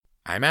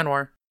I'm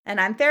Anwar. And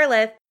I'm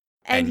Fairlith.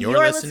 And you're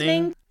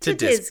listening to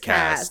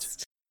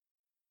Discast.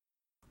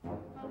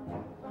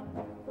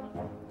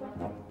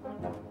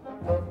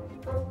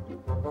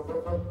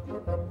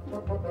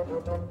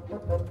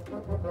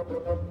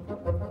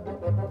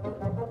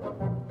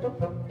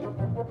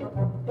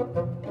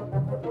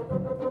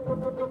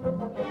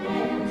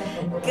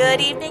 Good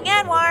evening,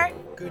 Anwar.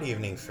 Good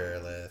evening,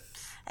 Fairlith.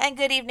 And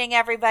good evening,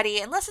 everybody.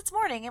 Unless it's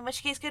morning, in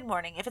which case, good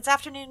morning. If it's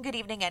afternoon, good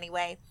evening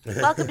anyway.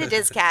 Welcome to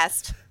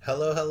Discast.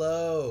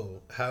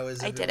 Hello. How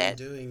is everyone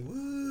doing?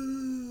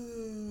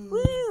 Woo!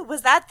 Woo!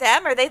 Was that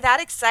them? Are they that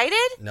excited?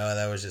 No,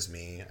 that was just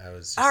me. I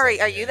was. Just are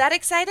you that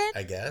excited?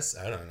 I guess.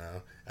 I don't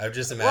know. I was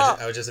just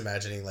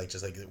imagining like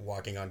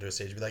walking onto a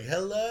stage and be like,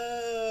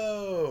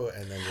 "Hello,"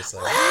 and then just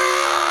like.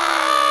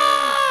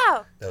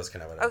 Wow! That was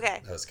kind of what.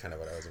 Okay. That was kind of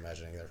what I was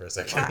imagining there for a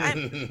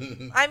second.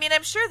 Well,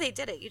 I'm sure they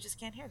did it. You just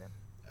can't hear them.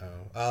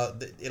 Oh,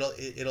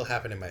 it'll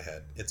happen in my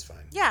head. It's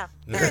fine. Yeah,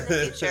 they're in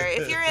the future.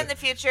 If you're in the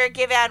future,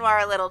 give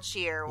Anwar a little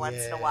cheer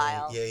once in a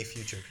while. Yay,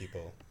 future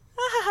people.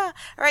 All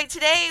right,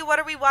 today, what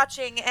are we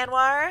watching,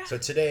 Anwar? So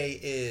today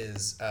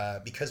is,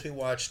 because we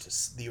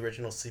watched the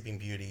original Sleeping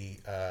Beauty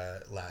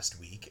last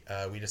week,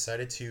 we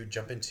decided to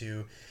jump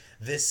into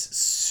this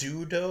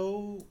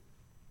pseudo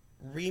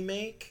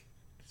remake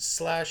 /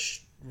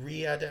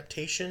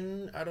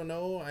 readaptation. I don't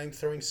know. I'm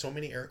throwing so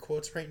many air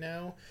quotes right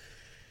now.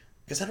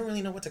 Because I don't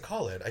really know what to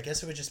call it. I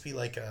guess it would just be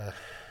like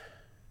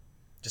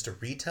just a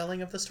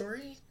retelling of the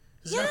story.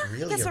 It's not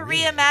really a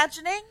remake.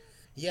 Reimagining.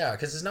 Yeah,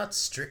 because it's not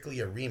strictly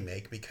a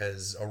remake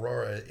because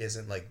Aurora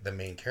isn't like the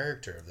main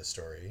character of the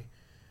story.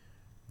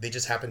 They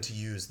just happen to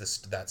use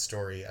that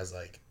story as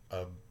like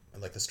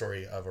the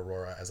story of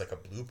Aurora as like a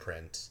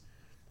blueprint,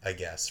 I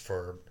guess,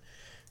 for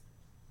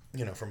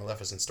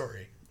Maleficent's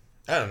story.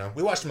 I don't know.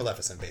 We watched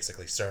Maleficent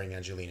basically, starring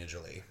Angelina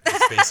Jolie.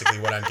 That's basically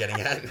what I'm getting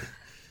at.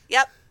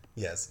 Yep.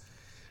 Yes.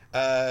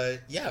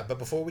 But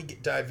before we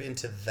dive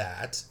into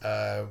that,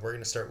 we're going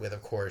to start with,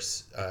 of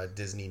course,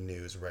 Disney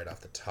news right off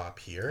the top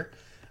here.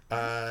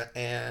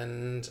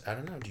 And I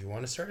don't know, do you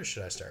want to start or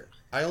should I start?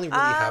 I only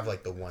really have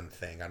like the one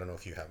thing. I don't know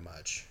if you have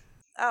much.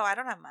 Oh, I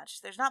don't have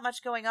much. There's not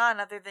much going on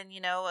other than,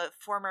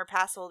 former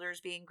pass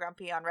holders being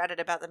grumpy on Reddit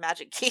about the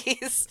Magic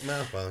Keys.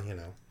 Well,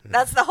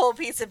 That's the whole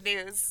piece of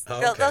news. Oh,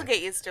 okay. They'll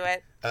get used to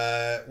it.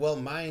 Well,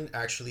 mine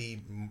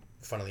actually,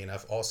 funnily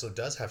enough, also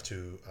does have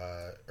to,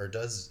 or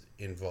does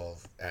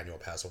involve annual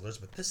pass holders,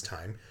 but this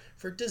time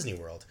for Disney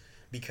World.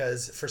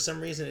 Because for some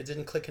reason it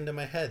didn't click into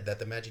my head that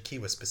the Magic Key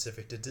was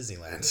specific to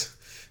Disneyland.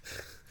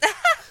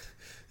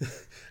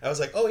 I was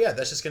like, oh yeah,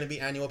 that's just going to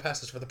be annual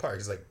passes for the park.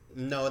 It's like,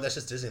 no, that's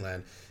just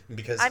Disneyland.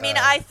 Because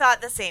I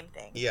thought the same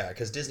thing. Yeah,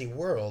 because Disney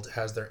World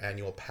has their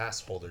annual pass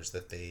holders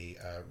that they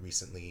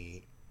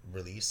recently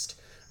released.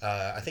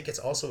 I think it's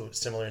also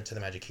similar to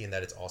the Magic Key in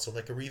that it's also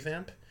like a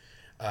revamp.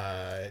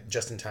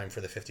 Just in time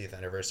for the 50th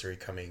anniversary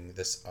coming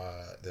this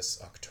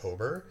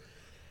October.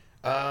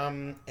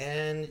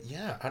 And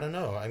yeah, I don't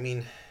know. I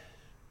mean,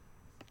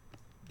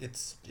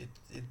 it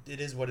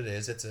is what it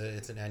is. It's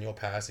an annual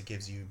pass. It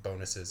gives you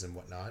bonuses and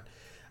whatnot.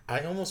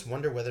 I almost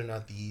wonder whether or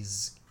not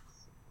these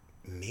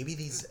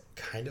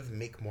kind of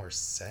make more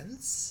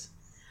sense,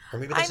 or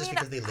maybe that's just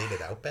because they laid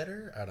it out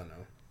better. I don't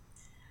know.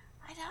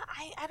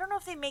 I don't know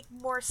if they make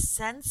more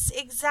sense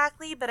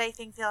exactly, but I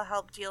think they'll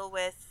help deal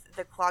with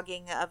the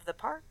clogging of the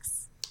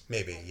parks.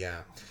 Maybe,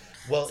 yeah.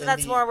 Well, so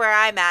that's more where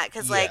I'm at,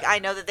 because I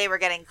know that they were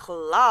getting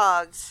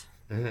clogged.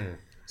 Mm-hmm.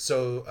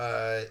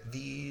 So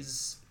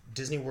these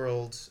Disney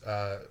World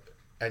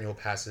annual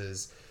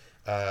passes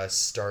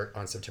start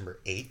on September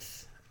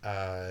 8th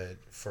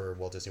for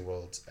Walt Disney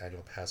World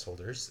annual pass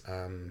holders.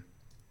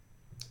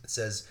 It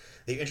says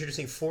they're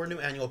introducing 4 new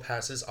annual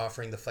passes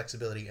offering the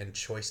flexibility and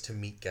choice to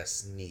meet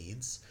guests'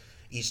 needs,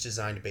 each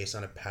designed based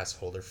on a pass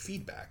holder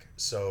feedback.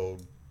 So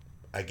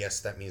I guess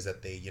that means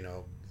that they,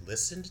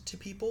 listened to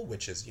people,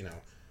 which is,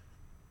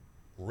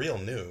 real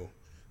new.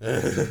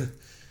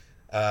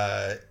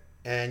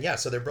 And yeah,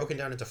 so they're broken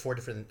down into 4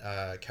 different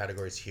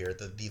categories here.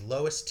 The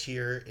lowest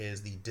tier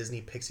is the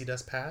Disney Pixie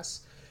Dust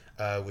Pass,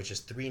 which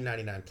is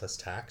 $3.99 plus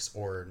tax,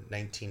 or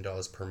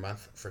 $19 per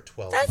month for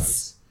 12 months.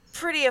 That's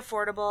pretty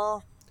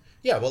affordable.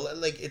 Yeah, well,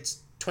 like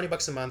it's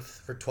 $20 a month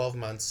for 12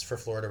 months for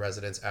Florida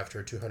residents after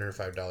a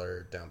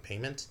 $205 down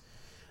payment.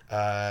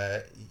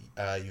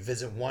 You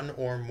visit one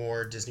or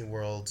more Disney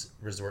World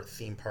Resort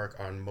theme park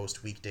on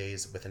most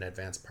weekdays with an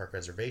advanced park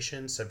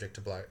reservation, subject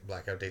to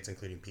blackout dates,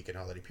 including peak and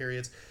holiday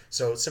periods.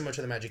 So similar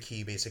to the Magic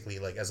Key, basically,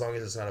 like as long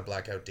as it's not a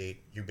blackout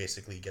date, you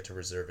basically get to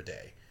reserve a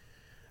day.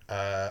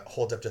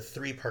 Hold up to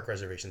 3 park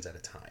reservations at a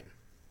time.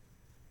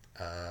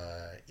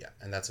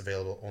 And that's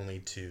available only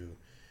to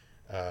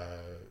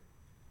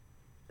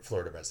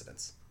Florida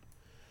residents.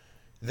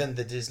 Then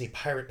the Disney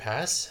Pirate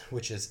Pass,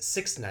 which is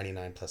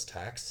 $6.99 plus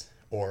tax,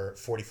 or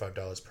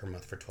 $45 per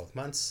month for 12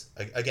 months.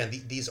 Again,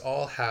 these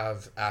all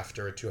have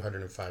after a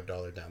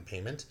 $205 down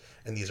payment,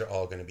 and these are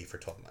all going to be for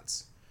 12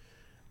 months.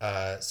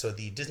 So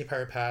the Disney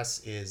Pirate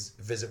Pass is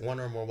visit one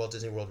or more Walt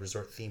Disney World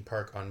Resort theme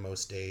park on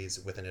most days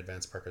with an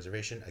advanced park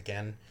reservation.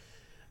 Again,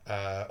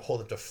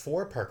 Hold up to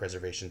 4 park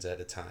reservations at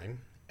a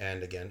time,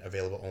 and again,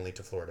 available only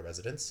to Florida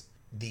residents.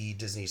 The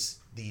Disney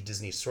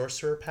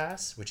Sorcerer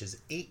Pass, which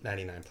is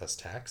 $8.99 plus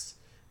tax,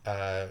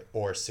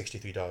 or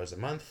 $63 a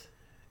month,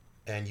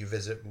 and you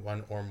visit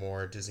one or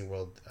more Disney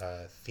World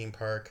theme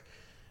park.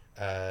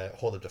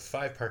 Hold up to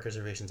 5 park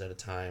reservations at a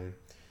time,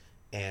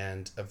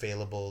 and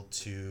available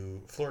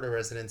to Florida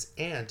residents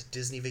and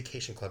Disney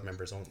Vacation Club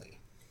members only.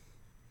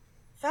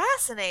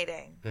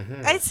 Fascinating.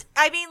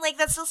 I mean, like,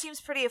 that still seems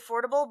pretty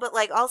affordable, but,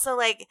 like, also,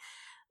 like,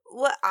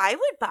 what I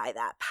would buy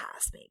that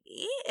pass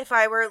maybe if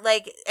I were,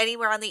 like,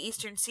 anywhere on the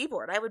Eastern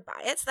Seaboard. I would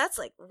buy it. So that's,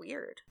 like,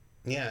 weird.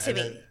 Yeah,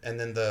 and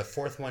then the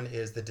 4th one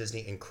is the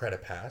Disney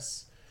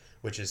Incredipass,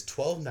 which is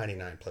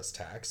 $12.99 plus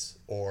tax,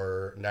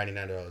 or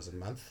 $99 a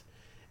month,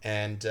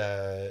 and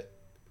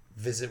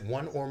visit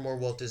one or more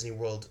Walt Disney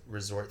World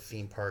Resort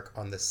theme park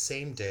on the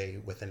same day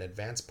with an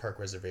advanced park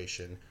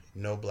reservation.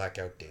 No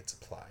blackout dates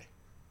apply.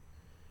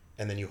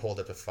 And then you hold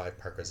up to 5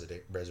 park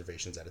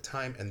reservations at a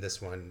time, and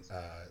this one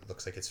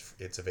looks like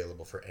it's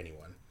available for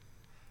anyone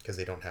because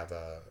they don't have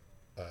a.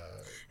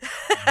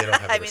 They don't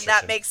have I mean,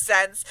 that makes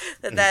sense.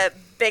 That the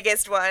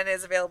biggest one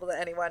is available to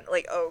anyone.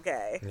 Like,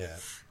 okay. Yeah.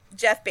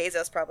 Jeff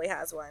Bezos probably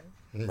has one.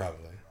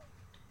 Probably.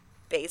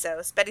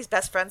 Bezos. Bet he's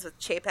best friends with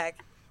Chapek.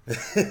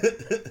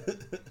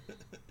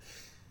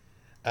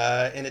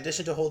 In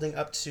addition to holding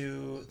up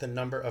to the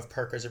number of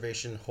park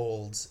reservation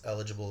holds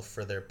eligible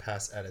for their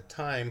pass at a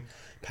time,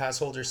 pass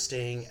holders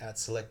staying at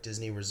select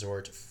Disney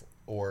Resort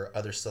or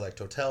other select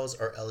hotels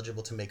are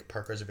eligible to make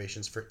park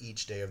reservations for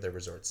each day of their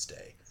resort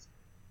stay.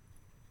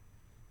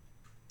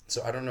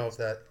 So I don't know if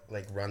that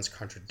like runs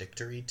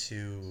contradictory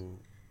to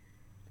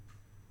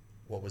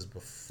what was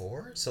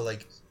before. So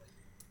like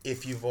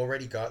if you've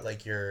already got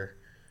like your,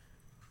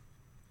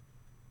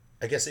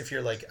 I guess if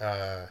you're like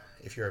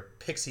if you're a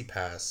Pixie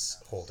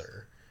Pass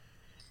holder,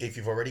 if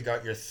you've already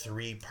got your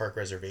 3 park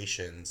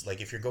reservations,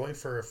 like if you're going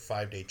for a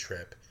 5-day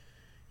trip,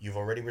 you've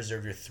already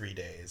reserved your 3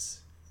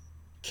 days.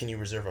 Can you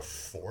reserve a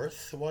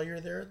 4th while you're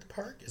there at the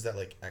park? Is that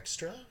like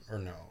extra or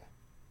no?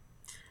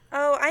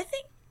 Oh, I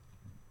think.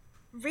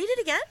 Read it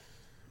again.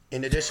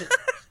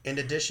 In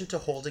addition to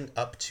holding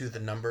up to the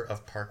number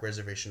of park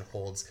reservation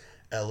holds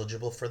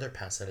eligible for their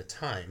pass at a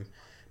time,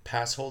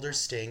 pass holders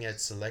staying at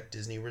select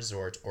Disney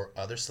Resort or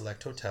other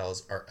select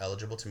hotels are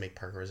eligible to make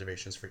park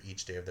reservations for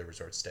each day of their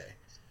resort stay.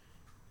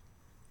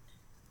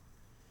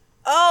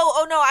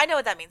 Oh no, I know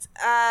what that means.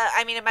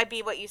 I mean, it might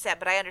be what you said,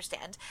 but I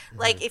understand.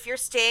 Like, if you're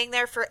staying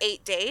there for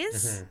 8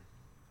 days,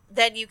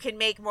 then you can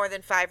make more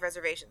than 5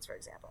 reservations, for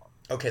example.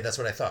 Okay, that's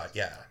what I thought.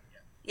 Yeah.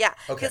 Yeah,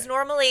 because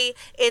normally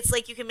it's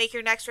like you can make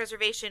your next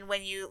reservation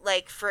when you,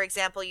 like, for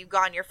example, you've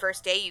gone your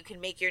first day, you can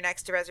make your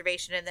next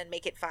reservation and then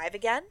make it 5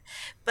 again.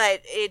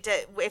 But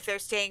if they're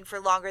staying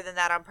for longer than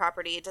that on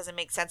property, it doesn't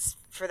make sense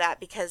for that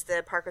because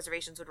the park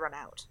reservations would run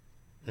out.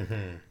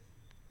 Mm-hmm.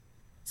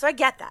 So I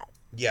get that.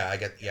 Yeah, I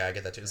get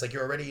that too. It's like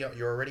you're already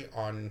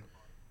on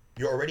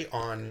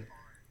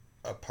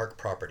a park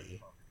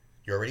property.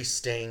 You're already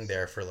staying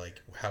there for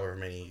like however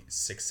many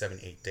 6, 7,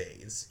 8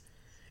 days.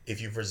 If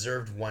you've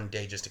reserved 1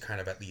 day just to kind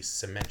of at least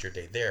cement your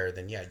day there,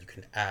 then yeah, you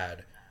can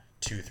add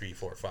 2, 3,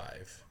 4,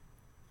 5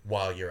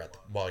 while you're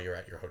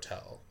at your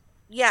hotel.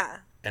 Yeah.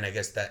 And I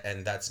guess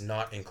that's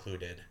not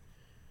included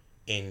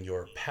in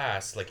your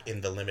pass, like in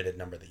the limited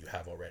number that you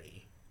have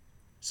already.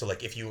 So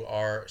like if you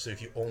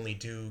only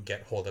do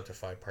get hold up to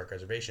 5 park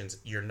reservations,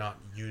 you're not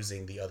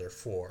using the other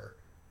 4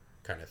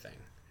 kind of thing.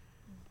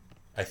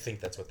 I think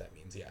that's what that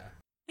means. Yeah.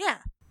 Yeah.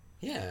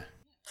 Yeah.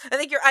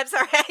 I'm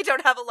sorry, I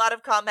don't have a lot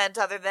of comment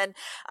other than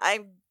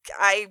I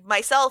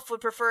myself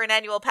would prefer an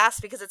annual pass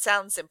because it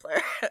sounds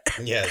simpler.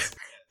 Yes.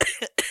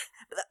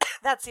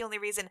 That's the only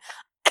reason.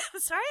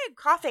 Sorry, I'm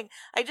coughing.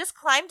 I just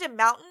climbed a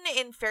mountain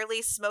in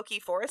fairly smoky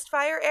forest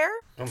fire air.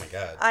 Oh my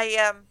god.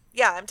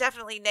 I'm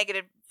definitely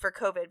negative for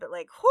COVID, but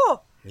like, whew.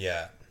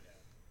 Yeah.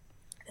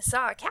 I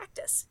saw a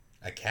cactus.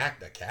 A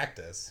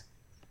cactus?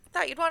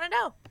 Thought you'd want to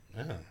know.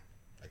 Oh,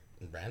 like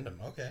random.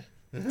 Okay.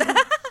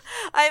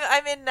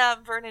 I'm in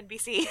Vernon,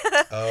 BC.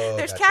 Oh,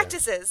 there's gotcha.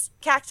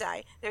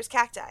 cacti. There's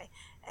cacti,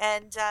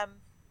 and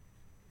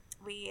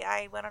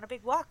I went on a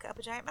big walk up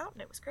a giant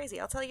mountain. It was crazy.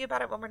 I'll tell you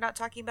about it when we're not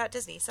talking about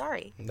Disney.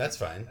 Sorry. That's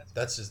fine.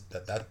 That's just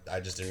that I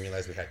just didn't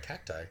realize we had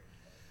cacti.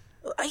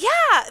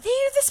 Yeah,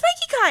 the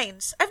spiky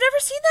kinds. I've never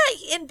seen that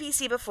in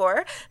BC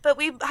before, but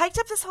we hiked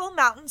up this whole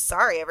mountain.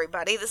 Sorry,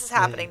 everybody. This is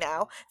happening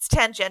now. It's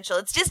tangential.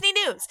 It's Disney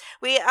news.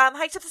 We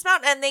hiked up this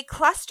mountain, and they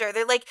cluster.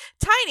 They're, like,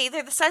 tiny.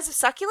 They're the size of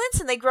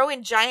succulents, and they grow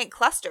in giant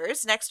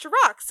clusters next to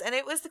rocks. And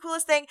it was the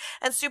coolest thing,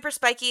 and super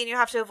spiky, and you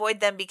have to avoid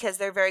them because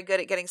they're very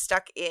good at getting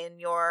stuck in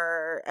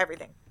your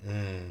everything.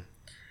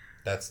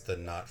 That's the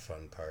not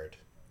fun part.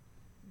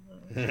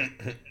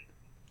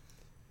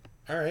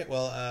 All right,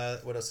 well,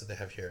 what else did they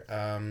have here?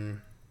 Annual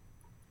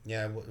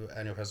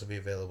pass will be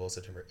available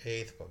September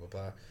 8th, blah, blah,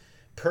 blah.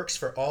 Perks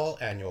for all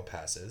annual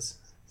passes.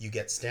 You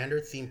get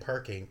standard theme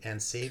parking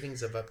and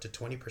savings of up to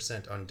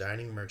 20% on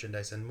dining,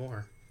 merchandise, and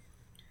more.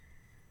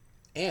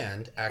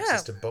 and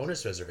access to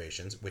bonus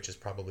reservations, which is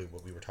probably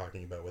what we were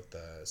talking about with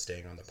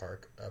staying on the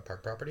park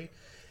property.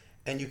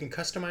 And you can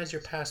customize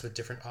your pass with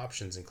different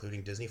options,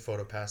 including Disney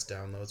Photo Pass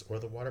downloads or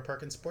the water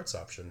park and sports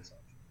option.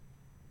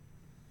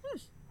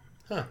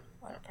 Huh.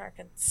 Water park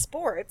and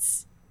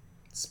sports.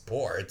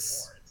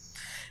 Sports.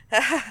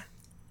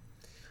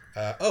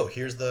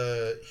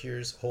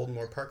 Here's hold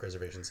more park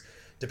reservations.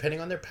 Depending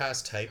on their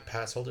pass type,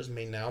 pass holders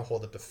may now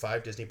hold up to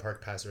 5 Disney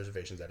Park Pass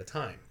reservations at a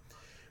time.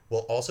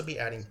 We'll also be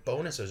adding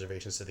bonus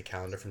reservations to the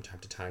calendar from time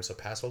to time, so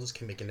pass holders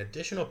can make an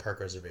additional park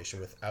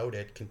reservation without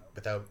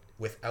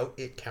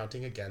it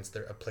counting against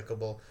their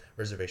applicable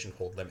reservation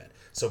hold limit.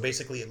 So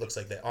basically, it looks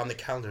like that on the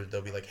calendar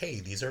they'll be like,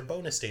 "Hey, these are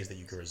bonus days that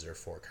you can reserve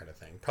for," kind of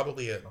thing.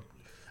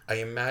 I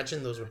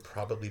imagine those would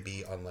probably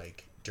be on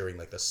during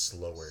the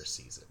slower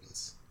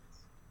seasons.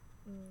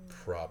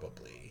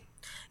 Probably.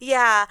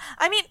 Yeah,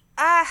 I mean,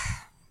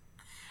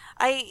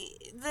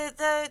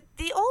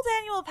 the old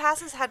annual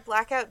passes had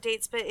blackout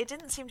dates, but it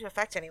didn't seem to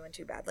affect anyone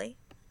too badly.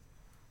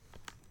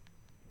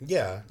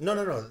 Yeah, no.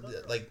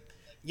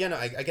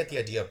 I get the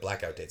idea of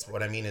blackout dates. But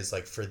what I mean is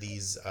for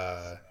these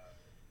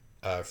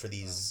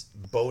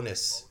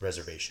bonus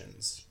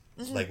reservations.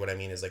 Mm-hmm. What I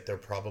mean is they're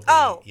probably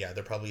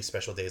they're probably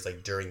special days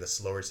during the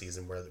slower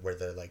season where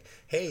they're like,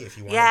 hey, if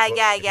you want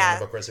to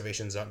book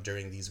reservations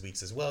during these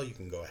weeks as well, you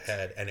can go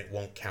ahead and it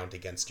won't count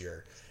against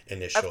your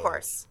initial. Of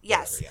course,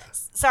 yes. Yeah.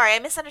 Sorry, I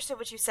misunderstood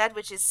what you said,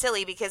 which is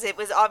silly because it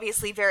was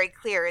obviously very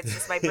clear. It's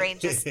just my brain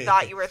just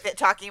thought you were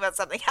talking about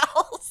something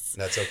else.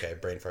 That's okay.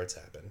 Brain farts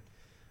happen.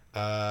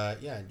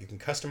 You can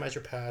customize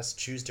your pass,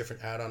 choose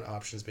different add-on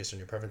options based on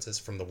your preferences,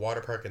 from the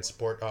water park and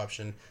sport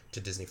option to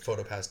Disney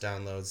Photo Pass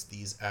downloads.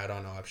 These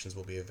add-on options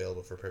will be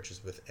available for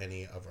purchase with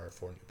any of our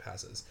 4 new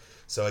passes.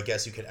 So I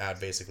guess you could add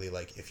basically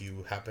if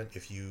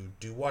you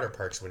do water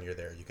parks when you're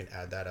there, you can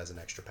add that as an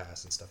extra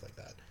pass and stuff like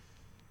that.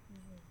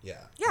 Mm-hmm.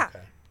 Yeah.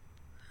 Okay.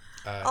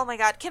 Oh my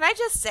God. Can I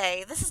just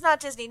say, this is not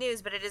Disney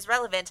news, but it is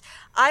relevant.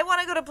 I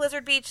want to go to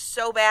Blizzard Beach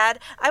so bad.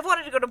 I've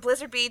wanted to go to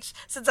Blizzard Beach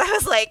since I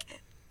was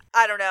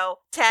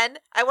 10.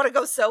 I want to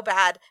go so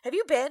bad. Have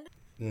you been?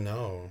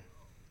 No.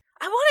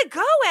 I want to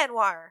go,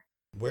 Anwar.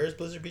 Where's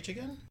Blizzard Beach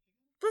again?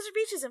 Blizzard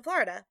Beach is in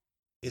Florida.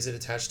 Is it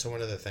attached to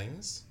one of the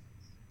things?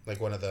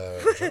 One of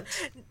the...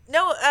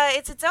 No,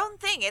 it's its own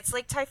thing. It's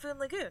like Typhoon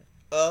Lagoon.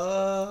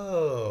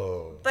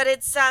 Oh. But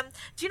it's, do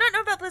you not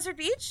know about Blizzard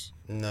Beach?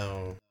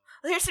 No.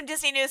 Well, here's some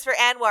Disney news for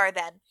Anwar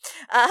then.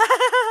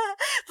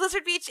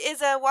 Blizzard Beach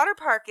is a water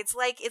park. It's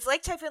like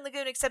Typhoon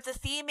Lagoon, except the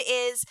theme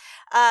is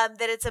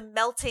that it's a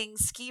melting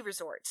ski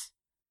resort.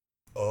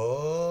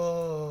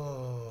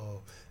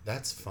 Oh,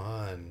 that's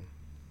fun.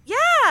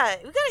 Yeah,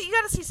 you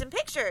gotta see some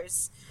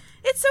pictures.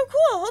 It's so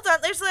cool. Hold on,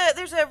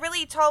 there's a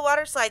really tall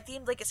water slide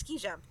themed like a ski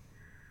jump.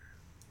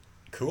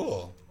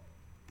 Cool.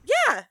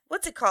 Yeah,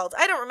 what's it called?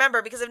 I don't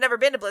remember because I've never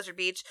been to Blizzard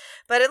Beach,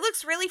 but it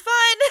looks really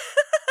fun.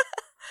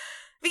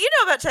 But you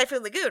know about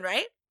Typhoon Lagoon,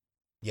 right?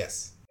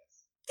 Yes.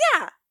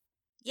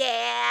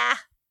 Yeah.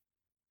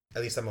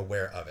 At least I'm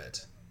aware of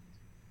it.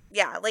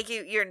 Yeah,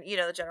 you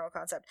know the general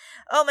concept.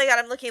 Oh my God,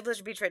 I'm looking at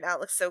Blizzard Beach right now. It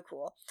looks so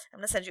cool. I'm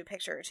gonna send you a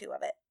picture or two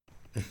of it.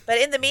 But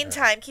in the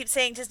meantime, keep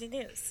saying Disney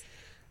news.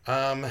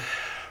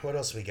 What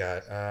else we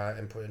got?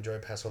 Enjoy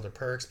pass holder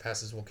perks.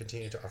 Passes will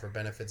continue to offer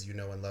benefits you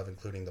know and love,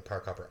 including the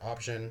Park Hopper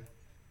option,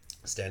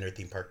 standard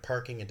theme park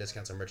parking, and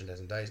discounts on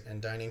merchandise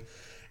and dining.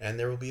 And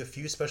there will be a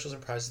few specials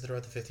and prizes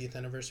throughout the 50th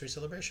anniversary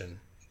celebration.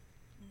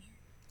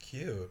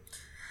 Cute.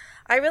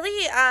 I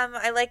really,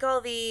 I like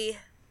all the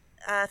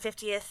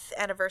 50th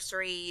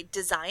anniversary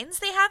designs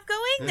they have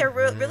going. They're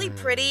really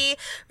pretty,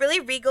 really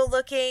regal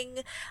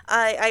looking.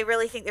 I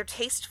really think they're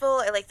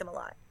tasteful. I like them a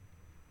lot.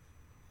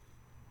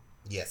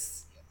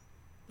 Yes.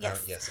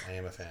 Yes, I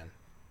am a fan.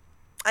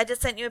 I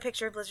just sent you a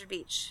picture of Blizzard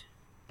Beach.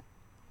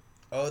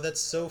 Oh,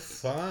 that's so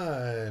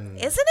fun.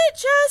 Isn't it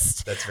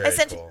just? That's very cool. I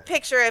sent a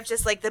picture of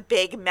just the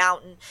big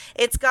mountain.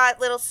 It's got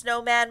little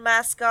snowman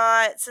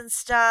mascots and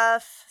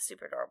stuff.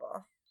 Super adorable.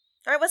 All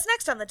right, what's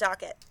next on the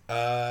docket?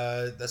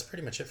 That's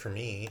pretty much it for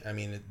me. I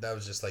mean, that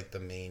was just the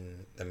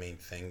main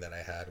thing that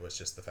I had was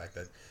just the fact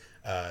that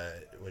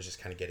was just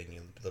kind of getting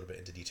a little bit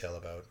into detail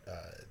about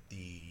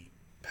the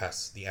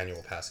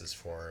annual passes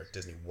for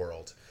Disney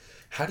World.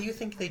 How do you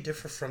think they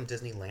differ from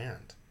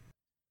Disneyland?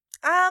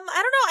 I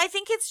don't know. I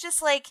think it's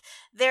just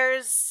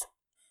there's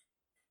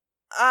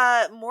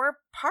more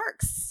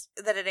parks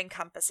that it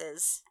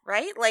encompasses,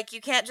 right?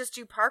 You can't just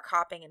do park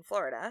hopping in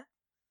Florida.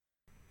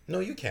 No,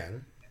 you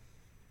can.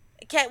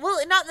 Well,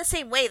 not in the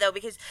same way though,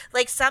 because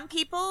some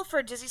people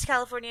for Disney's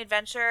California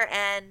Adventure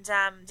and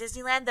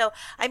Disneyland, though,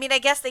 I mean, I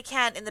guess they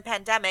can't in the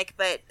pandemic,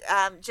 but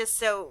just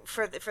so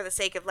for the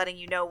sake of letting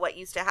you know what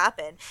used to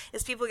happen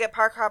is people get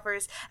park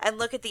hoppers and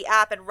look at the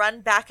app and run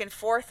back and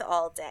forth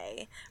all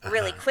day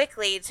really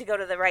quickly to go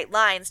to the right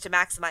lines to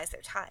maximize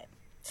their time.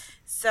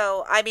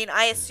 So, I mean,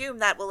 I assume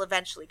that will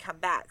eventually come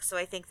back. So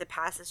I think the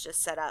pass is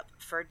just set up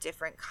for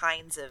different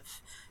kinds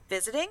of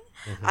visiting.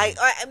 I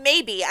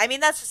maybe. I mean,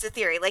 that's just a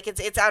theory.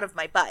 It's out of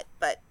my butt,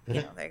 but you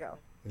know, there you go.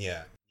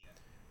 Yeah.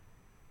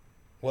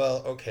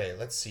 Well, okay,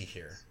 let's see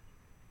here.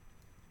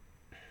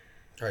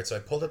 All right, so I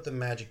pulled up the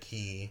Magic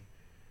Key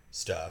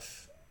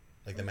stuff,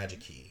 like the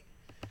Magic Key.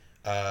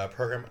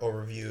 Program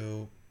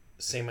overview,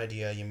 same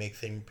idea. You make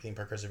theme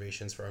park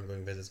reservations for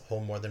ongoing visits.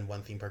 Hold more than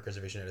one theme park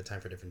reservation at a time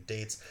for different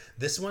dates.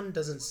 This one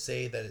doesn't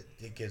say that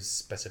it gives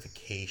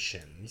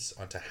specifications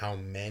onto how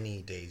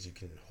many days you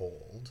can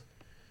hold.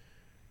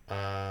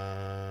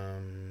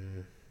 Oh,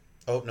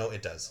 no,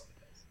 it does.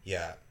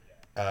 Yeah.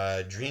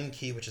 Dream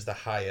Key, which is the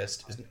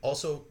highest, is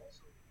also...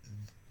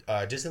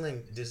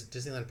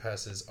 Disneyland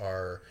passes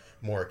are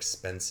more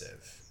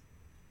expensive.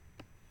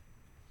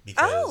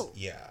 Because,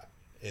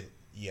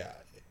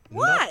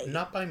 Why?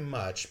 Not by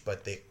much,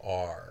 but they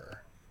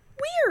are.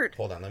 Weird.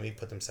 Hold on, let me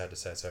put them side to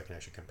side so I can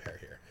actually compare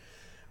here.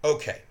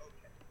 Okay,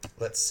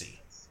 let's see.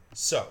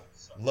 So,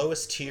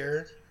 lowest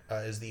tier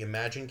is the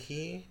Imagine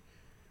Key.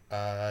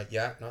 That's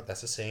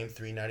the same.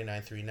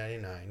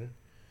 $3.99,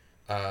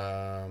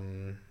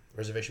 $3.99.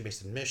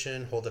 Reservation-based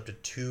admission. Hold up to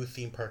 2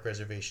 theme park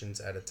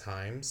reservations at a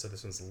time. So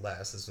this one's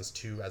less. This one's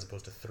 2 as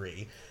opposed to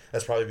 3.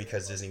 That's probably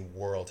because Disney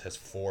World has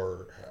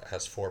four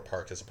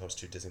parks as opposed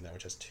to Disneyland,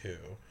 which has 2.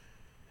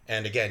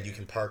 And again, you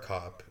can park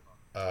hop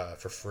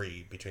for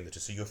free between the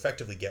two. So you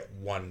effectively get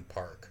 1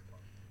 park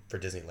for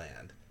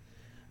Disneyland.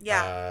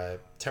 Yeah.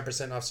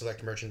 10% off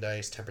select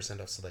merchandise,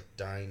 10% off select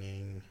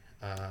dining.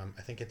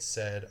 I think it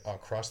said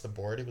across the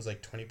board it was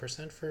like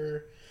 20%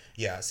 for...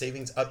 Yeah,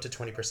 savings up to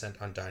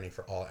 20% on dining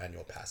for all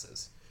annual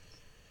passes.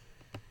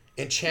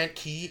 Enchant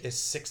Key is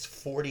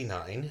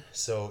 $6.49,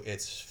 so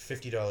it's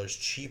 $50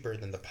 cheaper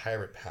than the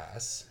Pirate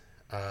Pass.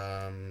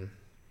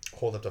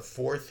 Hold up to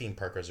 4 theme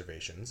park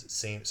reservations.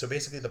 Same. So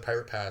basically, the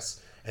Pirate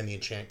Pass and the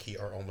Enchant Key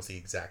are almost the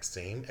exact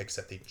same,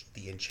 except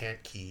the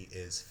Enchant Key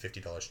is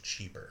 $50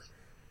 cheaper,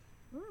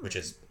 which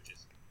is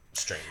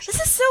strange. This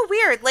is so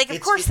weird. Like,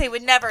 of course, they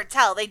would never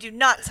tell. They do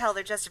not tell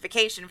their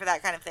justification for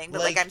that kind of thing.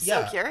 But, I'm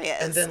so curious.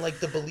 And then,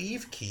 the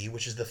Believe Key,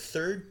 which is the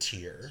 3rd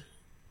tier,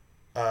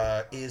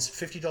 is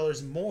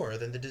 $50 more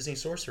than the Disney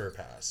Sorcerer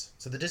Pass.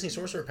 So the Disney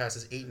Sorcerer Pass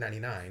is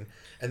 $8.99,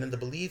 and then the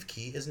Believe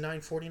Key is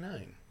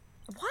 $9.49.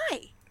 Why?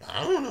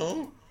 I don't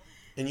know.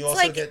 And you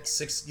also get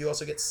 6. You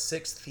also get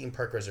 6 theme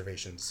park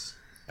reservations,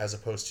 as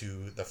opposed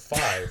to the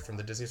 5 from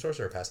the Disney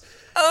Sorcerer Pass.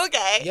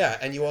 Okay. Yeah,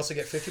 and you also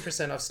get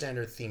 50% off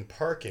standard theme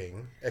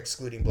parking,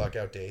 excluding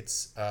blackout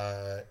dates,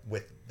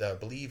 with the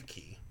Believe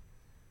Key.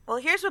 Well,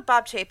 here's what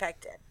Bob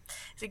Chapek did.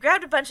 So he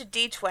grabbed a bunch of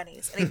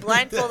D20s, and he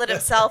blindfolded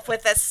himself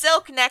with a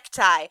silk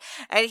necktie,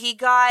 and he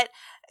got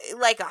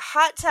a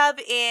hot tub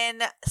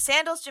in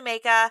Sandals,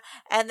 Jamaica,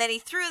 and then he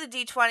threw the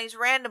D20s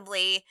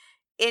randomly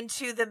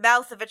into the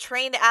mouth of a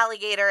trained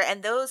alligator,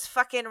 and those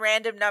fucking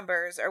random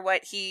numbers are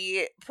what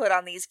he put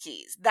on these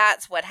keys.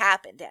 That's what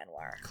happened,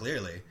 Anwar.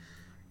 Clearly.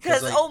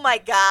 Because, oh my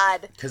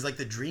God. Because,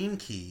 the Dream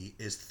Key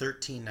is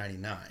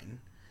 $13.99,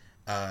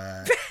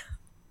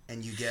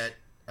 and you get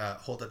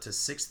hold up to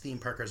 6 theme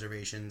park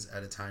reservations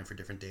at a time for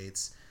different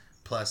dates,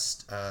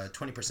 plus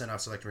 20%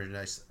 off select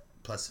merchandise,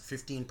 plus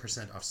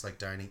 15% off select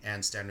dining,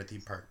 and standard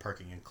theme park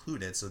parking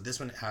included. So this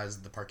one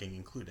has the parking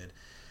included.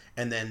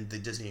 And then the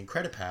Disney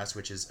Credit Pass,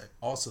 which is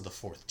also the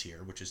 4th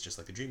tier, which is just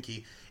like the Dream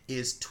Key,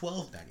 is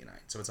 $12.99.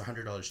 So it's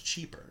 $100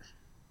 cheaper.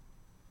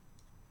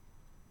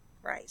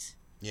 Right.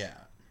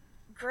 Yeah.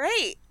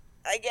 Great.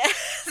 I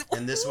guess.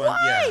 And this one,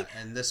 yeah,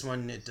 and this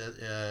one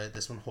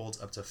this one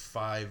holds up to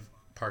 5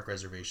 park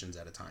reservations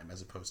at a time,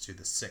 as opposed to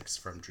the 6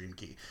 from Dream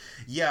Key.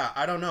 Yeah,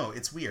 I don't know.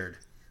 It's weird.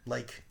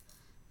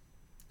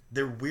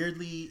 They're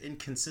weirdly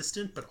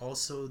inconsistent, but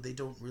also they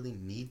don't really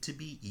need to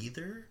be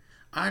either.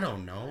 I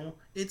don't know.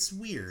 It's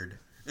weird.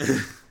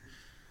 And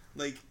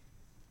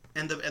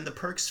the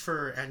perks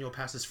for annual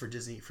passes for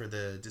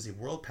the Disney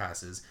World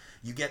passes,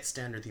 you get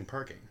standard theme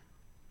parking.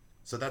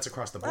 So that's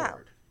across the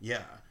board.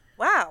 Yeah.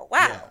 Wow.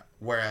 Yeah.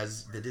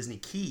 Whereas the Disney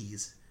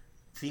Keys,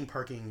 theme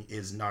parking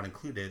is not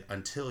included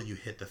until you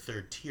hit the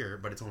 3rd tier,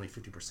 but it's only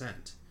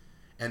 50%.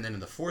 And then in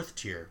the 4th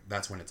tier,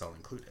 that's when it's all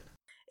included.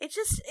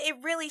 It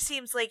really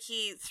seems like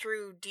he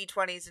threw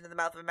D20s into the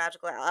mouth of a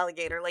magical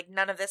alligator.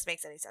 None of this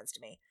makes any sense to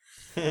me.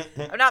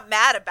 I'm not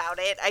mad about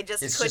it. I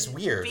just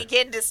couldn't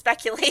begin to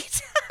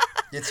speculate.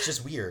 It's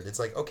just weird. It's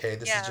okay,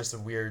 this is just a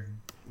weird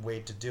way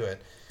to do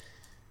it.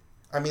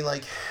 I mean,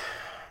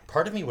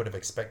 part of me would have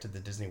expected the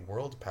Disney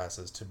World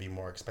passes to be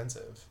more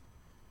expensive,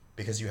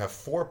 because you have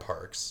 4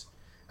 parks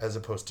as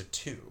opposed to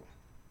 2.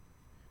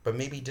 But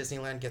maybe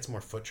Disneyland gets more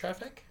foot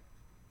traffic?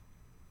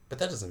 But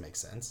that doesn't make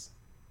sense.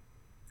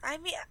 I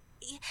mean,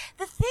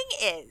 the thing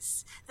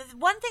is, the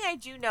one thing I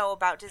do know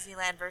about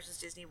Disneyland versus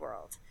Disney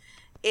World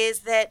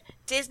is that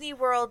Disney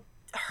World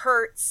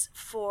hurts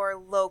for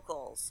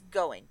locals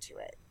going to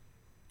it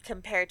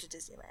compared to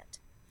Disneyland.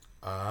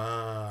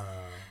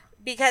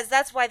 Because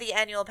that's why the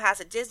annual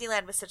pass at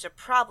Disneyland was such a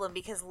problem,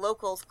 because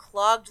locals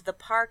clogged the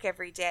park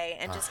every day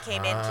and just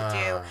came in to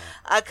do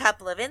a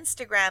couple of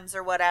Instagrams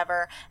or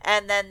whatever,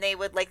 and then they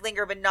would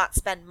linger but not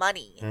spend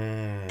money.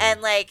 And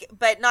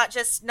but not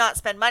just not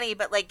spend money,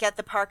 but get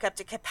the park up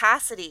to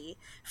capacity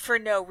for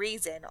no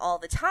reason all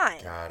the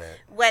time. Got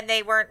it. When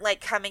they weren't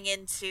coming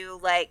in to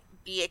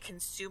be a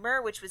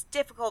consumer, which was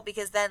difficult,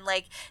 because then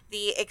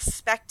the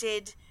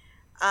expected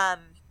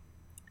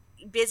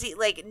busy,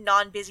 like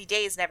non-busy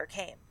days never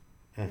came.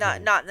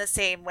 Mm-hmm. Not in the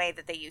same way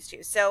that they used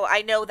to. So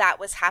I know that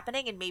was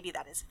happening, and maybe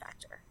that is a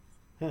factor.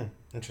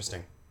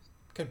 Interesting.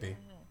 Could be.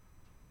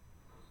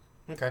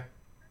 Okay.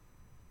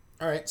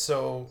 All right.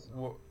 So,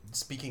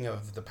 speaking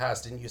of the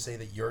past, didn't you say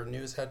that your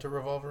news had to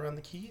revolve around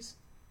the keys?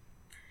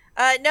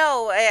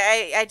 No,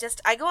 I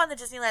go on the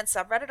Disneyland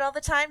subreddit all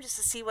the time just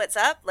to see what's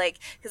up, like,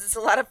 because it's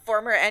a lot of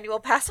former annual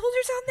pass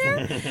holders on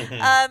there.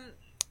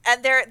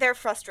 And they're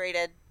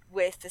frustrated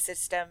with the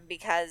system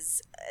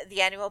because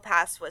the annual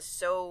pass was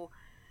so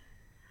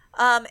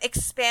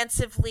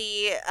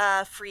expansively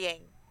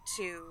freeing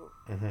to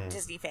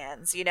Disney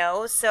fans, you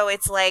know? So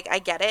it's like, I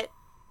get it.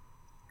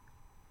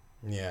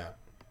 Yeah.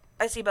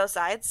 I see both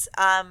sides.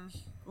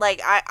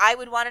 Like, I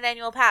would want an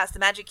annual pass. The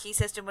Magic Key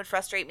system would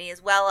frustrate me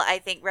as well. I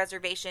think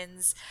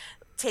reservations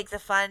take the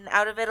fun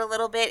out of it a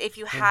little bit. If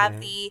you have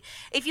the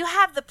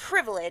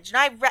privilege,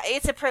 and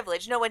it's a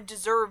privilege. No one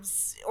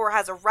deserves or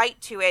has a right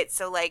to it.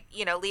 So, like,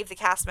 you know, leave the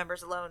cast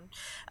members alone.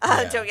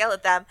 Don't yell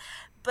at them.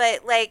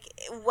 But, like,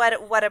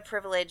 what a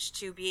privilege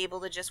to be able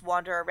to just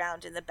wander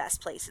around in the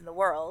best place in the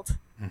world,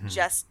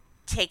 just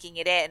taking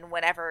it in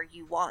whenever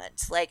you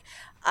want. Like,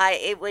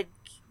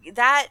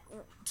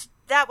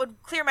 that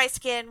would clear my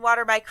skin,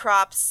 water my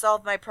crops,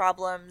 solve my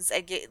problems.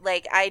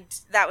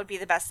 That would be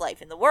the best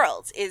life in the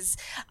world. If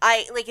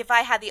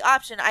I had the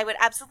option, I would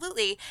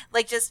absolutely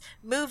just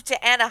move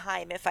to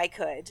Anaheim if I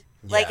could.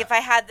 Yeah. Like, if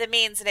I had the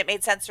means and it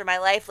made sense for my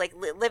life, like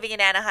living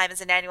in Anaheim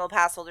as an annual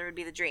pass holder would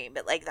be the dream.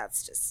 But like,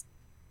 that's just,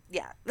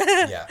 yeah.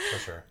 Yeah, for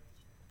sure.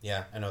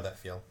 Yeah, I know that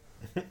feel.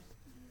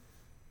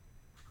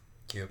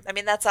 Cute. I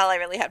mean, that's all I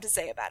really have to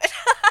say about it.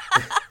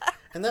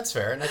 And that's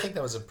fair. And I think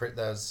that was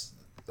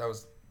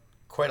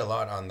quite a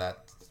lot on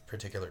that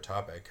particular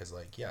topic, because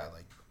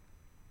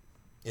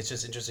it's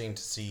just interesting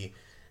to see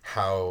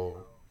how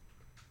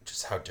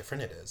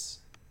different it is.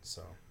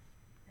 So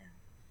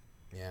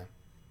yeah.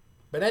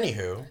 But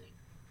anywho,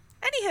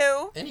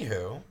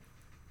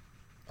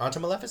 on to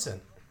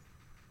Maleficent.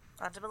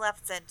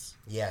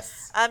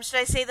 Yes. Should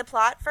I say the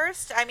plot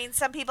first? I mean,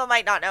 some people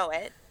might not know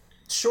it.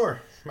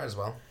 Sure, might as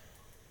well.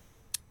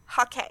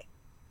 Okay.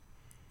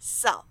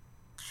 So,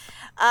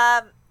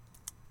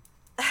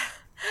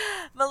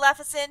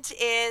 Maleficent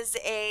is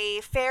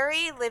a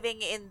fairy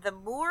living in the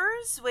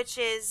Moors, which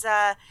is,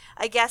 I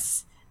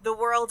guess, the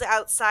world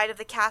outside of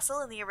the castle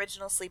in the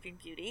original Sleeping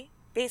Beauty,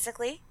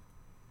 basically.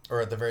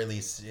 Or at the very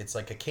least, it's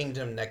like a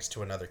kingdom next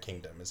to another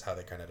kingdom, is how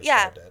they kind of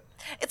described it.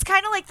 It's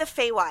kind of like the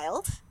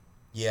Feywild.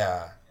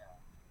 Yeah.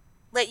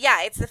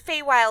 It's the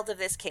Feywild of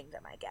this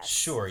kingdom, I guess.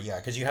 Sure, yeah,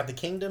 because you have the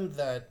kingdom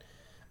that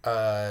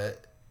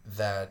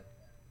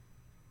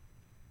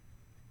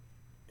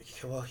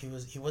well, he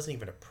wasn't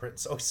even a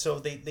prince. Oh, so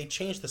they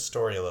changed the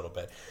story a little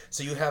bit.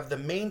 So you have the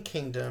main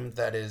kingdom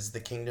that is the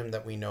kingdom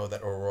that we know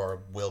that Aurora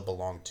will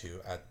belong to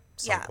at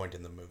some point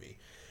in the movie.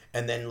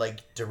 And then,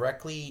 like,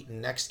 directly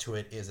next to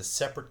it is a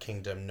separate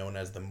kingdom known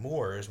as the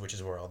Moors, which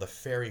is where all the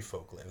fairy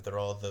folk live. They're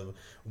all the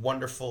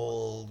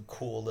wonderful,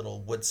 cool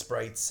little wood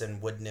sprites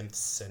and wood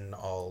nymphs and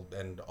all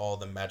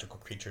the magical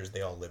creatures.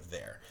 They all live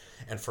there.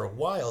 And for a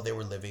while, they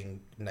were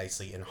living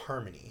nicely in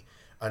harmony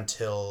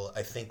until,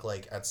 I think,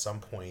 like, at some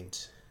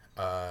point,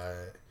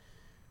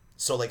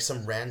 so, like,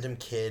 some random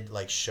kid,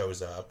 like,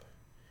 shows up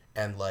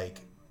and,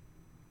 like,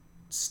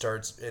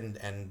 starts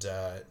and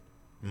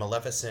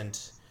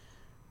Maleficent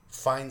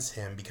finds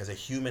him because a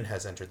human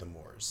has entered the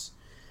Moors.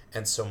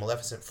 And so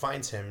Maleficent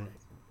finds him,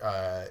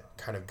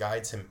 kind of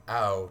guides him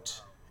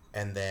out,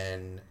 and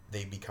then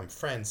they become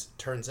friends.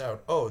 Turns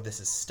out, oh, this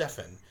is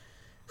Stefan,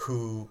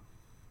 who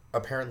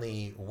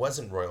apparently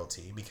wasn't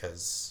royalty,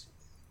 because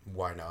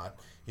why not?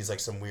 He's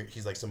like some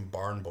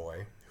barn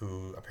boy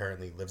who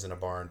apparently lives in a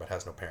barn but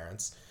has no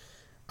parents.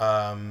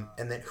 And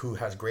then who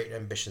has great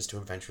ambitions to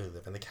eventually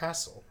live in the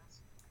castle.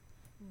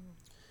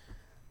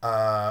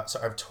 So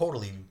I've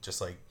totally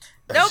just like...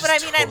 No, but I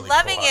mean, totally I'm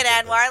loving it,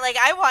 Anwar. Like,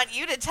 I want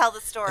you to tell the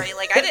story.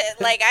 Like,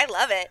 I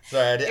love it.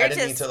 Sorry, I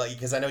didn't mean to, like,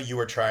 because I know you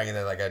were trying, and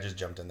then, like, I just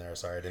jumped in there.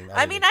 Sorry,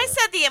 I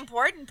said the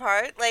important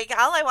part. Like,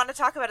 all I want to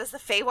talk about is the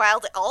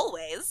Feywild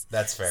always.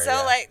 That's fair. So,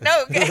 yeah. like,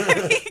 no,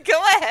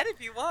 go ahead if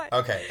you want.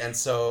 Okay, and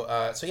so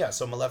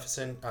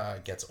Maleficent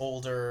gets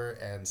older,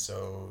 and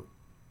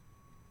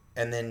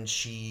then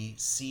she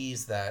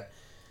sees that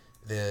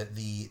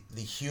the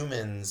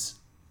humans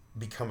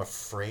become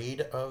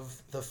afraid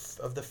of the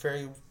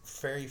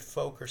fairy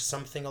folk or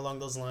something along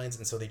those lines,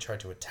 and so they try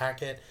to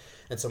attack it.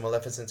 And so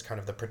Maleficent's kind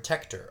of the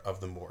protector of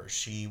the Moors.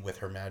 She, with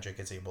her magic,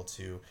 is able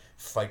to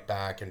fight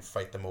back and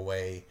fight them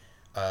away.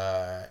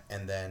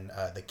 And then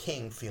the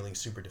king, feeling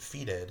super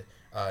defeated,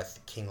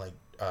 King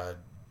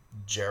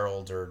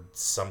Gerald or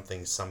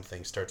something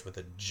starts with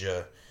a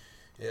J.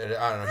 I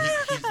don't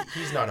know.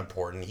 He's not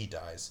important. He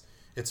dies.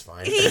 It's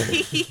fine.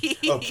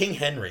 Oh, King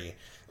Henry.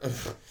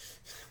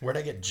 Where'd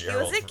I get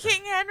Gerald? Was it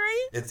King Henry?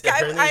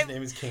 Apparently his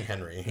name is King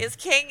Henry. His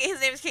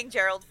name is King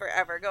Gerald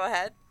forever. Go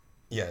ahead.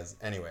 Yes.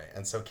 Anyway,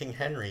 and so King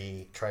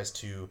Henry tries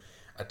to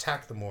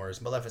attack the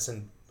Moors.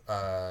 Maleficent,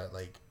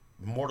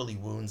 mortally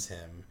wounds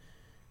him.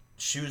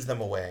 shoos them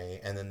away,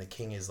 and then the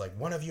king is like,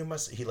 one of you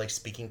must, he like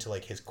speaking to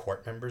like his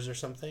court members or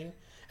something,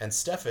 and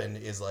Stefan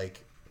is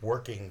like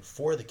working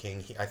for the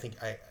king.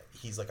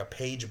 He's like a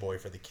page boy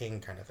for the king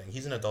kind of thing.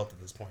 He's an adult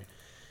at this point.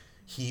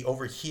 He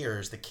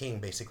overhears the king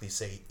basically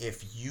say,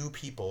 if you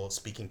people,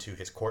 speaking to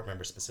his court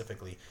members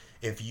specifically,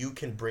 if you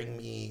can bring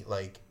me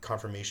like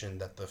confirmation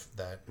that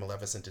that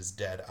Maleficent is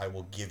dead, I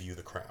will give you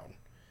the crown,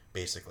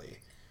 basically.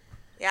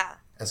 Yeah.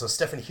 And so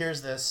Stefan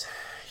hears this.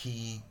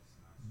 He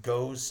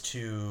goes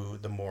to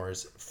the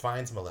moors,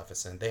 finds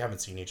Maleficent. They haven't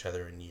seen each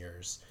other in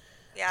years.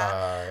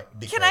 Yeah.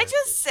 Can I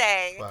just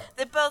say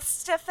that both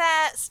Stefan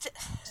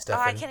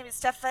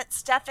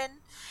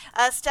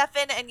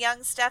and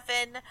young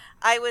Stefan,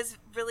 I was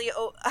really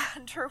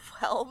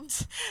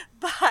underwhelmed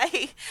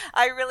by.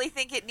 I really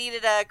think it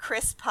needed a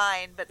Chris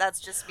Pine, but that's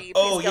just me.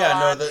 Please go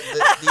on. No.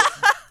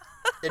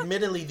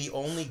 Admittedly, the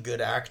only good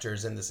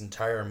actors in this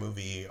entire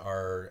movie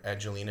are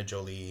Angelina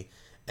Jolie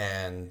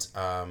and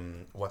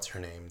what's her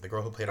name? The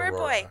girl who played Aurora.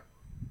 Boy.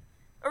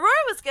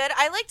 Aurora was good.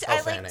 I liked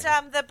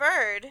the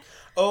bird.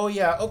 Oh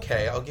yeah,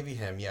 okay, I'll give you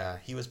him. Yeah,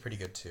 he was pretty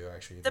good too,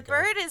 actually. The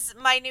bird is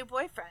my new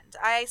boyfriend.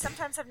 I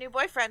sometimes have new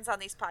boyfriends on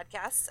these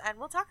podcasts, and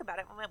we'll talk about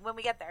it when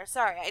we get there.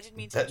 Sorry, I didn't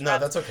mean to interrupt. No,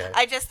 that's okay.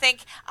 I just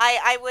think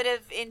I would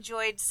have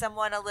enjoyed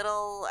someone a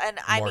little, and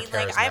I mean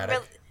like I'm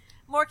really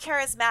more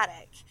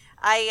charismatic.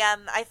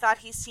 I thought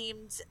he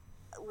seemed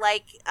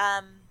like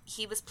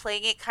he was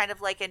playing it kind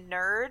of like a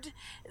nerd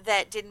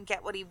that didn't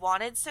get what he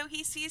wanted, so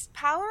he seized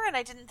power, and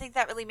I didn't think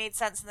that really made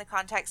sense in the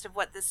context of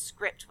what the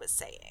script was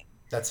saying.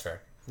 That's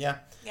fair. Yeah.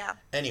 Yeah.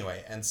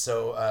 Anyway, and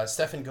so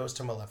Stefan goes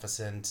to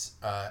Maleficent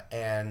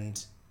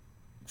and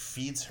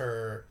feeds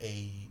her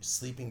a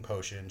sleeping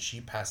potion.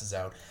 She passes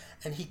out,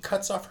 and he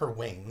cuts off her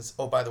wings.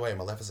 Oh, by the way,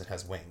 Maleficent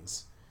has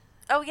wings.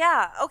 Oh,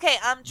 yeah. Okay,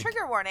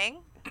 trigger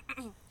warning.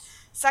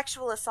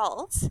 Sexual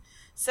assault.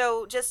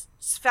 So just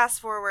fast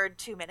forward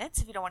 2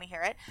 minutes if you don't want to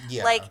hear it.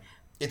 Yeah, like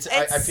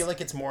I feel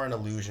like it's more an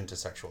allusion to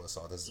sexual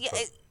assault as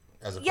opposed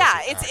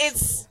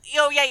it's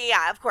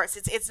of course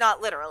it's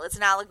not literal, it's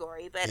an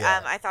allegory, but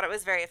I thought it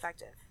was very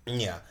effective.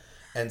 Yeah,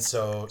 and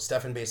so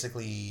Stefan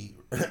basically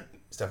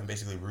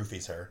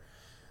roofies her,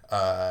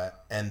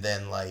 and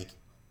then like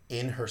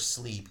in her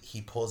sleep he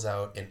pulls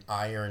out an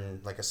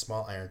iron, like a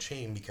small iron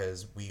chain,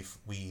 because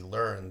we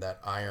learn that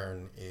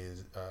iron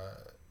is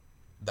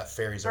that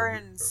fairies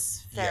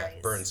burns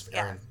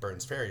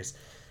fairies,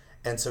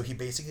 and so he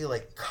basically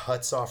like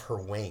cuts off her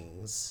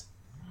wings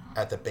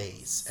at the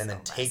base, and then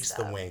takes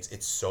the wings.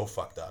 It's so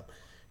fucked up.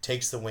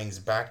 Takes the wings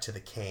back to the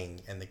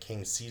king, and the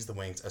king sees the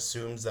wings,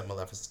 assumes that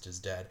Maleficent is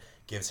dead,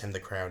 gives him the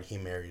crown. He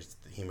marries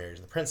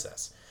the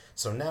princess.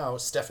 So now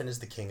Stefan is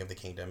the king of the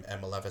kingdom,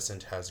 and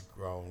Maleficent has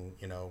grown.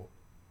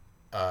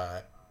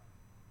 I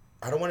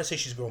don't want to say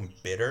she's grown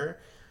bitter,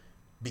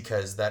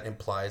 because that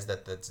implies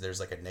that there's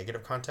like a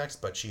negative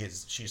context, but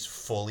she's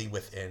fully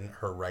within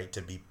her right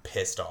to be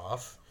pissed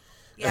off.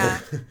 Yeah.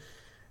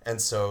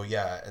 and so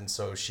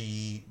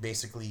she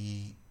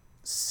basically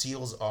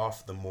seals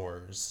off the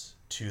Moors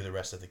to the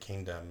rest of the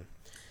kingdom.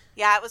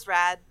 Yeah, it was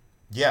rad.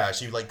 Yeah,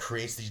 she like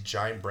creates these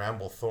giant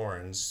bramble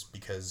thorns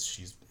because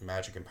she's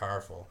magic and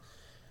powerful.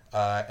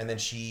 And then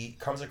she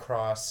comes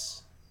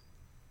across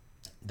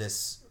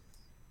this,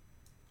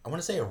 I want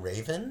to say a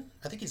raven.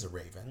 I think he's a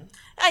raven.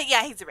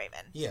 Yeah, he's a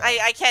raven. Yeah.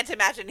 I can't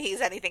imagine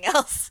he's anything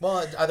else.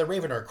 Well, either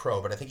raven or a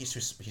crow, but I think he's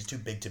too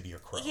big to be a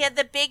crow. He had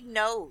the big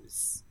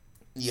nose.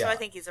 Yeah. So I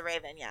think he's a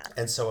raven, yeah.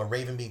 And so a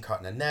raven being caught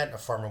in a net, a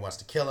farmer wants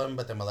to kill him,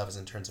 but then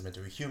Maleficent turns him into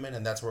a human,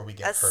 and that's where we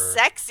get her... A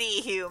sexy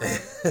human.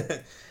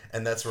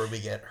 And that's where we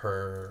get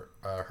her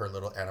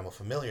little animal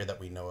familiar that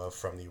we know of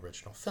from the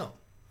original film.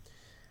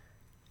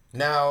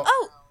 Now...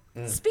 Oh!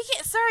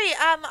 Sorry,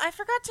 I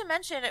forgot to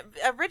mention,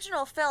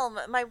 original film,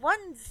 my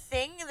one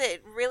thing that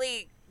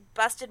really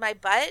busted my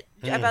butt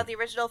about the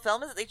original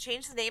film is that they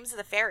changed the names of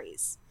the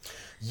fairies.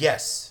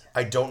 Yes,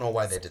 I don't know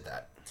why they did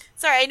that.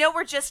 Sorry, I know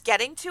we're just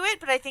getting to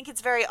it, but I think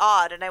it's very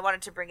odd, and I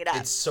wanted to bring it up.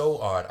 It's so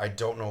odd. I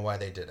don't know why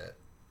they did it.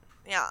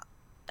 Yeah.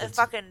 A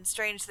fucking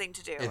strange thing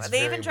to do.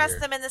 They even dressed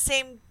them in the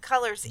same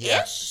colors-ish?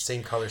 Yeah,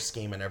 same color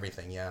scheme and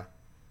everything, yeah.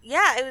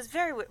 Yeah, it was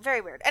very,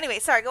 very weird. Anyway,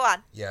 sorry, go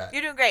on. Yeah.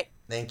 You're doing great.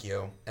 Thank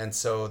you. And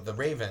so the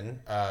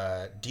raven,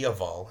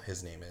 Diaval,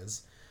 his name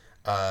is,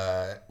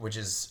 which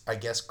is, I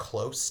guess,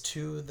 close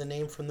to the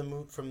name from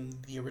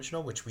the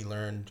original, which we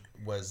learned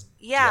was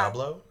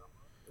Diablo.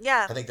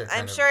 Yeah, I think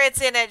I'm sure it's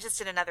just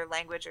in another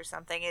language or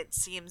something. It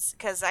seems,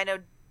 because I know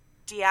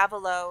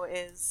Diablo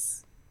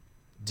is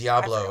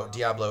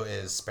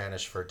is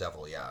Spanish for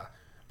devil. Yeah,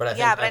 but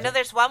I know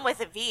there's one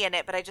with a V in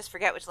it, but I just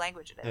forget which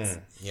language it is.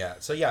 Yeah,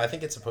 so yeah, I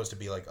think it's supposed to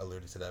be like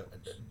alluded to that.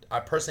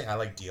 I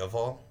like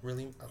Diaval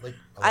really.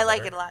 I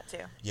like it a lot too.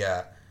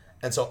 Yeah,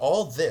 and so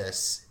all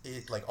this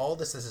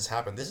has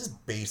happened. This is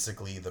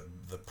basically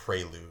the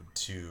prelude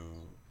to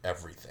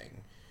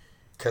everything,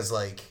 because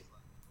like.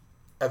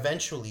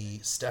 Eventually,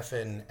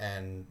 Stefan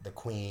and the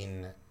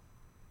Queen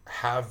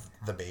have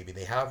the baby.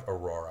 They have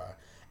Aurora.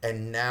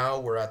 And now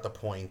we're at the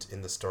point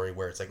in the story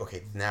where it's like,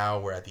 okay, now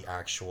we're at the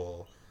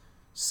actual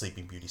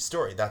Sleeping Beauty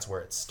story. That's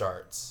where it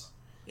starts.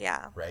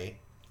 Yeah. Right?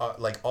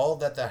 Like all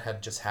that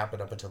had just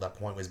happened up until that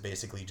point was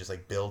basically just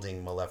like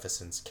building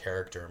Maleficent's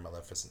character and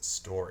Maleficent's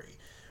story,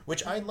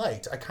 which I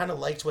liked. I kind of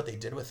liked what they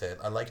did with it.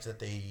 I liked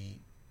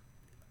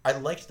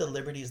the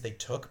liberties they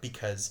took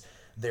because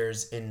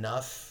there's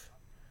enough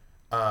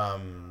not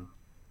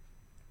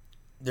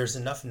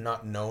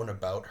known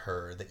about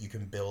her that you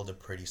can build a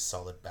pretty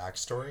solid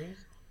backstory.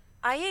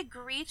 I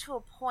agree to a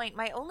point.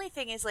 My only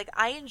thing is, like,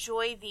 I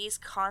enjoy these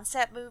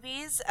concept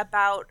movies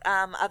about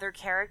other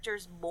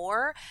characters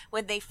more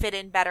when they fit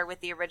in better with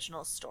the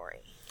original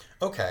story.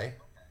 Okay.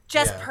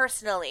 Just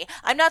personally.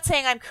 I'm not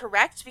saying I'm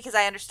correct because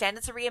I understand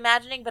it's a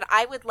reimagining, but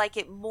I would like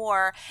it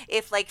more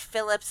if, like,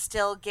 Philip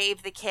still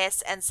gave the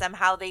kiss and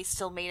somehow they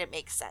still made it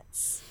make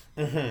sense.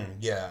 Mm-hmm.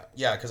 Yeah.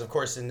 Yeah, because, of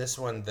course, in this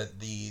one,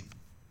 the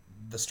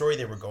story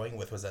they were going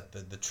with was that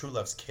the True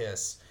Love's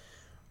kiss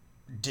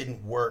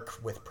didn't work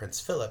with Prince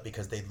Philip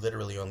because they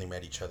literally only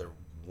met each other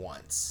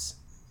once.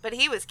 But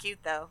he was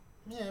cute, though.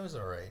 Yeah, it was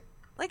all right.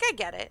 Like, I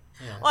get it.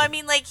 Yeah. Well, I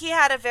mean, like, he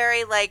had a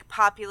very, like,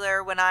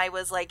 popular when I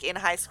was, like, in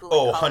high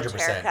school and college 100%.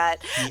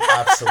 haircut. He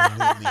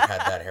absolutely had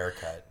that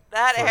haircut.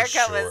 That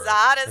haircut was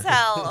hot as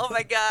hell. Oh,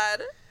 my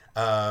God.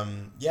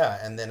 Yeah,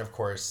 and then, of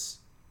course,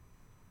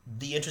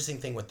 the interesting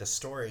thing with this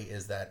story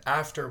is that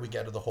after we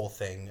get to the whole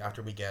thing,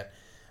 after we get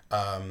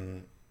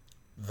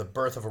the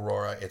birth of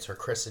Aurora, it's her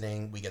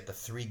christening, we get the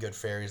 3 good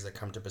fairies that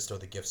come to bestow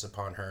the gifts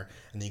upon her,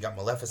 and then you got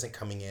Maleficent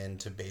coming in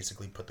to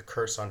basically put the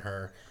curse on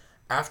her.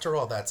 After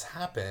all that's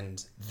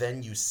happened,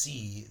 then you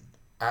see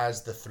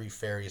as the 3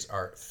 fairies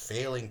are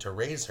failing to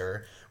raise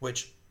her,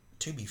 which,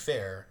 to be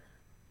fair,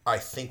 I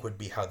think would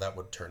be how that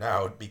would turn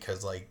out,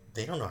 because, like,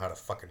 they don't know how to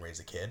fucking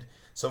raise a kid,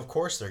 so of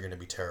course they're going to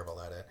be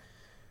terrible at it.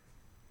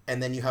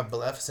 And then you have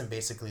Maleficent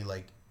basically,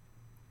 like,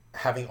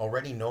 having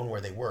already known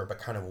where they were, but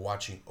kind of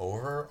watching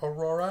over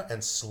Aurora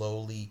and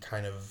slowly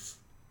kind of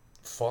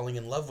falling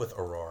in love with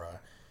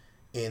Aurora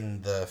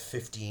in the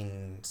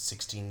 15,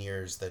 16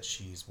 years that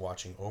she's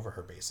watching over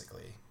her,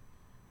 basically.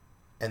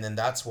 And then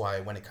that's why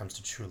when it comes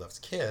to True Love's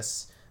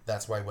kiss,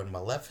 that's why when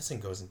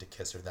Maleficent goes in to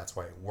kiss her, that's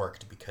why it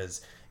worked,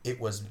 because it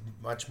was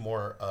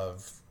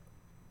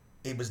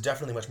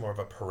definitely much more of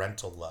a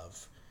parental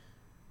love,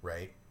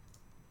 right?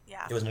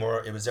 Yeah. It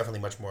was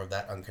definitely much more of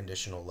that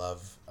unconditional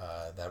love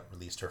that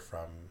released her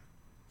from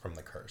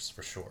the curse,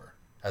 for sure.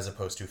 As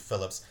opposed to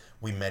Philip's,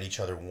 we met each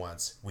other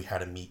once, we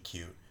had a meet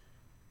cute.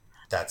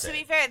 That's it. To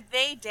be fair,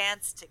 they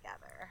danced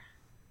together.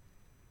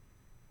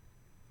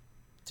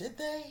 Did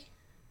they?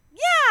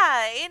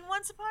 Yeah, in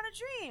Once Upon a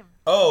Dream.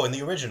 Oh, in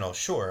the original,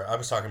 sure. I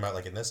was talking about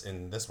like in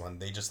this one,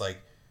 they just like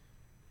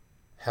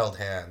held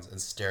hands and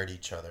stared at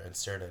each other.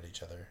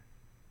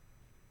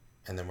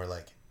 And then we're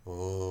like,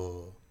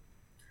 ooh.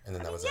 And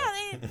then that was it.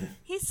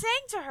 He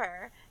sang to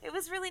her. It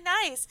was really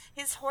nice.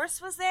 His horse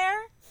was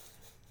there.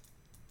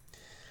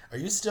 Are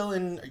you still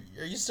in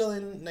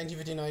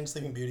 1959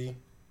 Sleeping Beauty?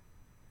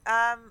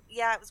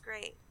 Yeah, it was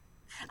great.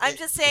 I'm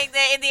just saying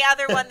that in the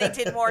other one they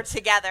did more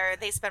together.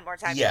 They spent more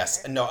time Yes,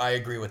 together. no, I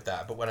agree with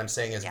that. But what I'm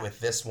saying is with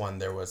this one,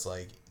 there was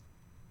like,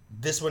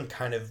 this one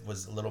kind of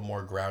was a little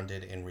more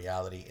grounded in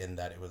reality in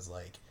that it was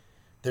like,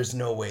 there's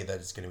no way that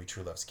it's going to be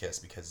True Love's kiss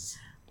because...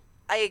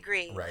 I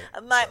agree. Right.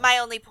 My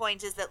only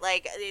point is that,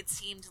 like, it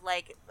seemed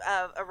like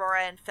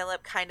Aurora and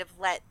Philip kind of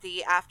let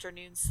the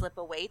afternoon slip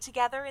away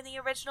together in the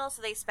original,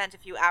 so they spent a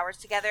few hours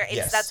together.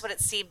 That's what it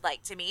seemed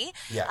like to me.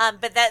 Yeah.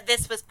 But that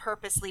this was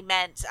purposely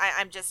meant,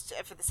 I'm just,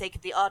 for the sake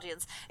of the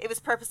audience, it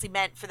was purposely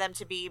meant for them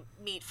to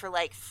meet for,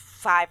 like,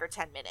 5 or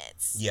 10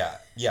 minutes. Yeah,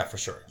 for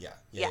sure. Yeah,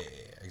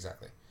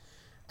 exactly.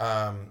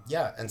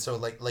 And so,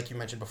 like you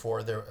mentioned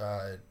before,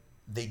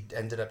 they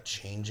ended up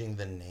changing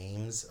the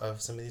names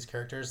of some of these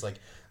characters, like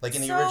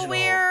in the so original.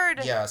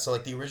 Weird. Yeah, so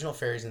like the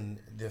fairies in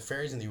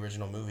the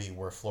original movie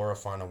were Flora,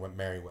 Fauna,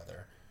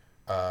 Merryweather,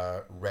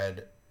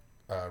 Red,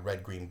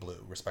 Green,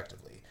 Blue,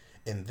 respectively.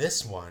 In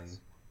this one,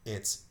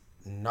 it's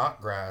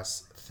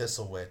Knotgrass,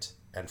 Thistlewit,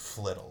 and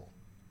Flittle.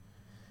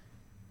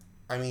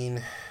 I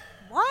mean,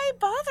 why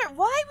bother?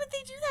 Why would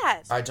they do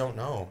that? I don't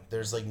know.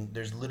 There's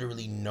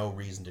literally no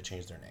reason to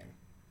change their name.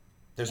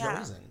 There's no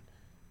reason.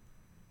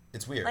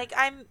 It's weird. Like,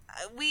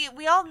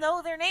 we all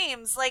know their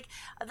names. Like,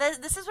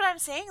 this is what I'm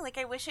saying. Like,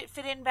 I wish it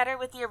fit in better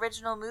with the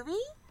original movie.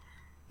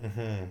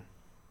 Mm-hmm.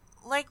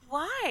 Like,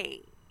 why?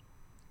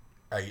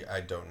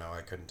 I don't know.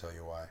 I couldn't tell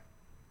you why.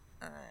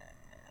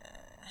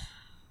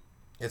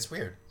 It's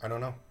weird. I don't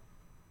know.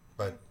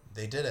 But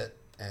they did it,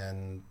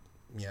 and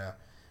yeah.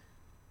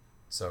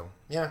 So,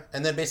 yeah.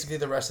 And then basically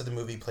the rest of the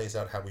movie plays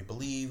out how we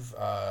believe.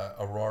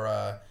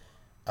 Aurora...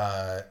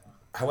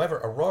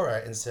 However,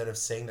 Aurora, instead of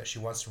saying that she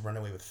wants to run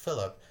away with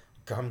Philip,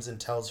 comes and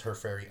tells her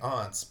fairy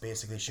aunts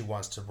basically she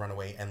wants to run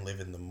away and live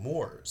in the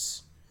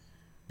moors,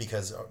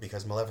 because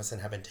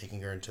Maleficent had been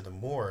taking her into the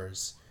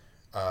moors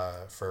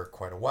for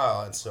quite a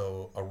while, and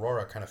so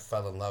Aurora kind of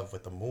fell in love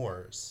with the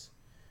moors,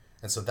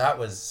 and so that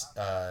was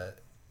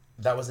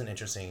an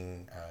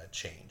interesting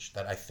change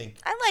that I think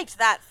I liked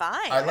that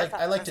fine.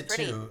 I liked it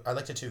too. I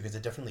liked it too because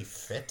it definitely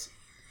fit.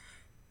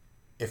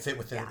 It fit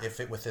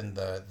within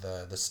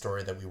the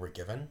story that we were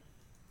given.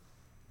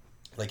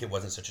 Like, it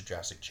wasn't such a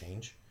drastic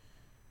change.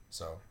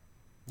 So,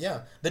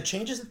 yeah. The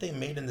changes that they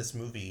made in this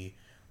movie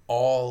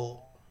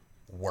all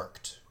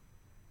worked.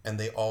 And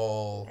they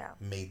all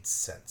made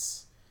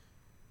sense.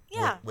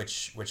 Yeah.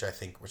 Which I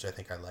think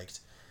I liked.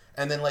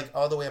 And then, like,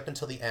 all the way up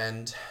until the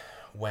end,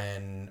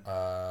 when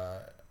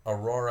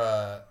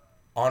Aurora,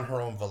 on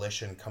her own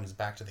volition, comes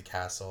back to the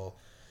castle,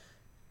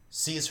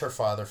 sees her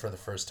father for the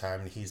first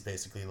time, and he's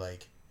basically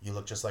like, you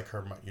look just like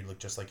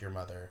your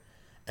mother,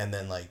 and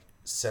then, like,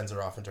 sends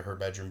her off into her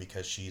bedroom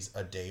because she's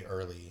a day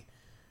early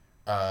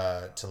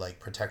to, like,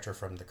 protect her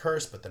from the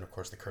curse. But then, of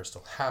course, the curse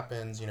still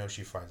happens. You know,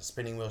 she finds a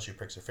spinning wheel, she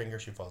pricks her finger,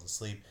 she falls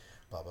asleep,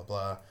 blah blah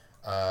blah.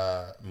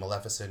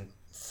 Maleficent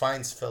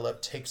finds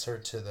Philip, takes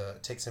him to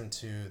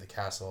the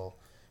castle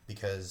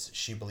because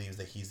she believes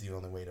that he's the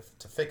only way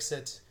to fix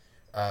it.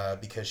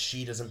 Because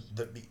she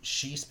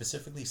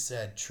specifically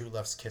said true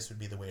love's kiss would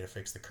be the way to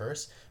fix the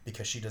curse,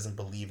 because she doesn't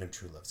believe in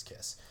true love's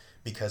kiss.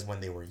 Because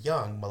when they were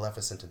young,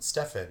 Maleficent and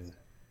Stefan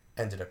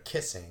ended up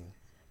kissing,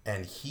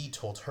 and he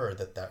told her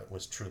that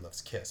was true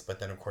love's kiss. But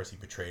then, of course, he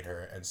betrayed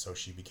her, and so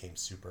she became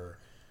super,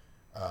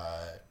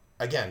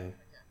 again,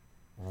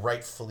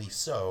 rightfully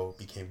so,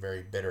 became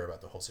very bitter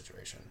about the whole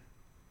situation.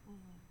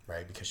 Mm-hmm.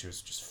 Right? Because she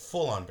was just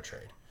full on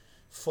betrayed.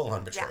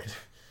 Yeah.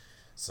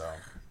 So...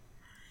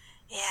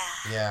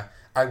 Yeah.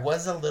 I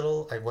was a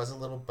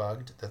little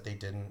bugged that they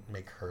didn't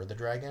make her the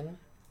dragon.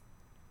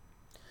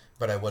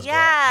 But I was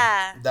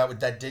glad.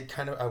 That did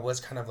kind of, I was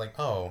kind of like,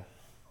 oh,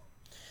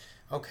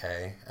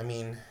 okay. I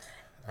mean,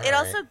 it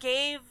also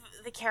gave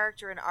the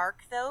character an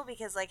arc, though,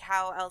 because, like,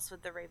 how else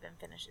would the Raven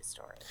finish his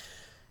story?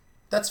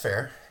 That's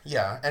fair.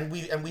 Yeah, and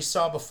we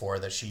saw before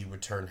that she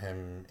would turn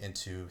him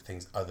into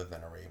things other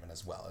than a raven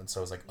as well. And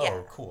so I was like,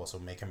 oh, cool. So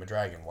make him a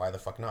dragon. Why the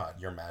fuck not?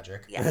 You're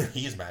magic. Yeah.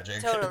 He's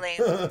magic. Totally.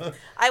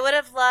 I would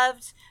have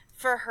loved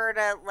for her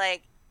to,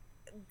 like,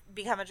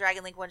 become a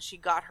dragon, like, when she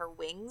got her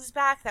wings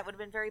back. That would have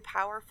been very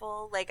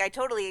powerful. Like, I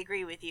totally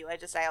agree with you. I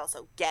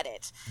also get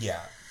it.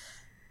 Yeah.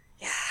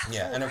 Yeah.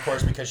 Yeah, and of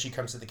course, because she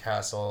comes to the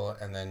castle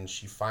and then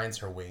she finds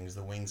her wings,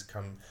 the wings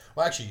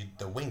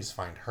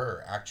find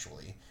her,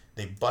 actually.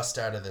 They bust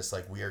out of this,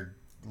 like, weird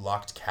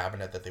locked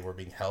cabinet that they were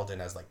being held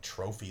in as, like,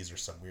 trophies or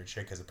some weird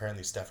shit, because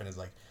apparently Stefan is,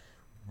 like,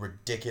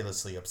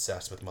 ridiculously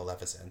obsessed with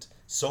Maleficent.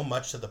 So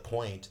much to the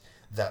point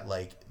that,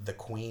 like, the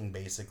queen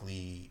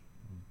basically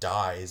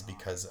dies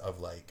because of,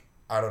 like,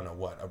 I don't know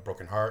what, a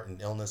broken heart, an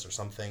illness or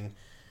something,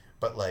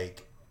 but,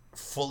 like,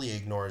 fully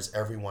ignores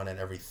everyone and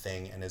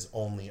everything and is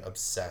only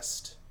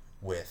obsessed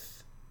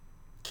with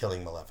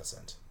killing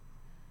Maleficent.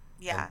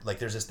 Yeah. And, like,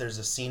 there's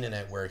a scene in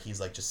it where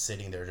he's, like, just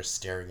sitting there just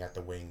staring at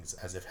the wings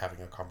as if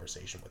having a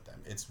conversation with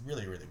them. It's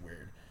really, really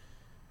weird.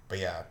 But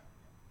yeah.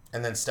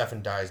 And then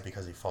Stefan dies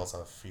because he falls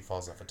off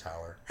a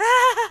tower.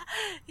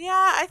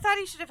 Yeah, I thought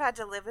he should have had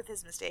to live with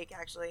his mistake,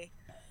 actually.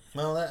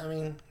 Well,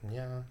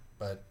 yeah,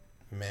 but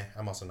meh,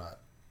 I'm also not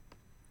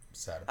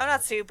sad about I'm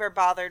not super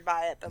bothered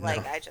by it, but,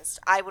 like,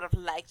 I would have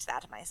liked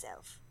that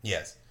myself.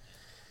 Yes.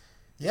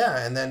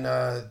 Yeah, and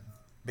then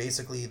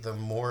basically the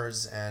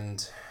Moors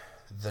and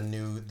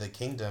the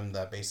kingdom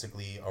that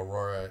basically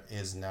Aurora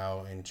is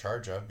now in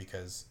charge of,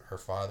 because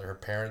her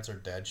parents are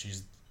dead.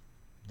 She's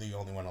the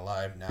only one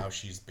alive. Now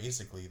she's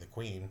basically the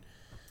queen.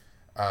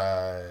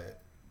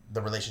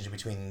 The relationship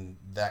between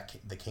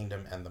the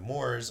kingdom and the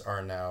Moors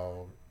are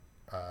now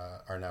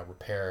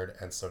repaired,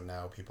 and so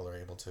now people are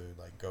able to,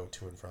 like, go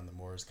to and from the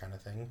Moors, kind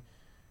of thing.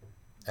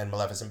 And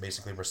Maleficent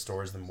basically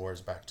restores the Moors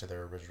back to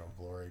their original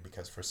glory,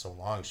 because for so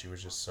long she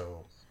was just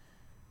so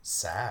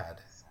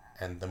sad,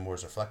 and the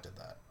Moors reflected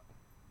that.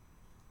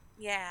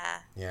 Yeah.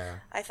 Yeah.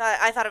 I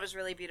thought it was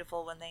really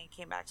beautiful when they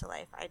came back to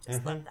life. I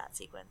just loved that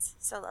sequence.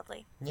 So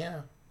lovely.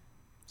 Yeah.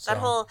 That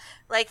whole,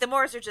 like, the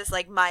Moors are just,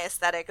 like, my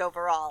aesthetic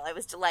overall. I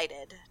was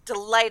delighted.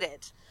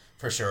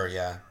 For sure,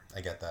 yeah.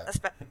 I get that.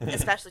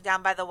 Especially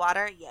down by the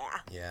water. Yeah.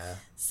 Yeah.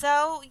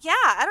 So, yeah,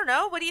 I don't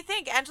know. What do you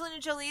think? Angelina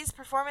Jolie's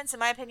performance,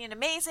 in my opinion,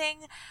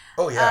 amazing.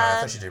 Oh, yeah.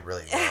 I thought she did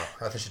really well.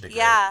 I thought she did great.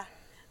 Yeah.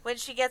 When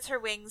she gets her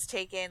wings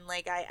taken,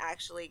 like, I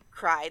actually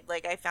cried.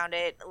 Like, I found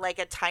it, like,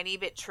 a tiny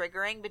bit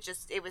triggering, but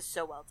just, it was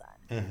so well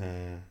done.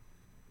 Mm-hmm.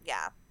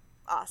 Yeah.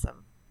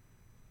 Awesome.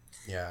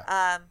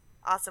 Yeah.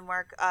 Awesome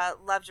work.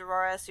 Loved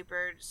Aurora.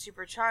 Super,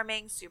 super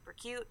charming. Super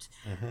cute.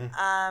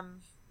 Mm-hmm.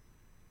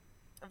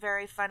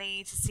 Very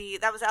funny to see.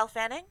 That was Elle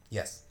Fanning?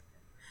 Yes.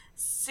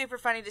 Super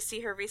funny to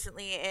see her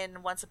recently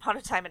in Once Upon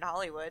a Time in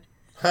Hollywood.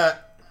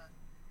 Have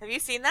you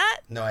seen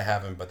that? No, I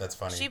haven't, but that's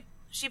funny.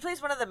 She plays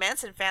one of the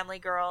Manson family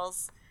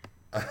girls.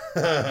 That's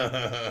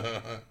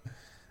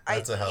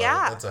a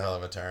hell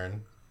of a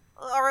turn.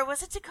 Or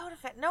was it Dakota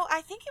Fanning? No,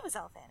 I think it was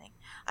Elle Fanning.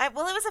 It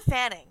was a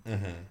Fanning.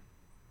 Mm-hmm.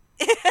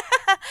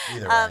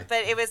 Either way.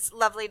 But it was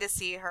lovely to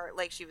see her.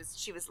 Like, she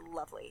was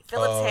lovely.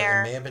 Philip's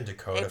hair. It may have been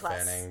Dakota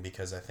Fanning,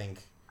 because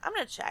I'm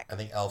gonna check. I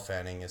think Elle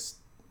Fanning is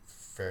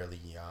fairly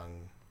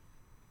young.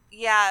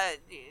 Yeah,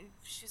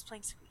 she was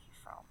playing Squeaky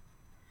Fromme.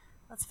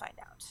 Let's find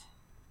out.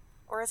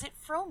 Or is it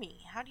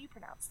Fromy? How do you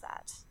pronounce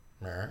that?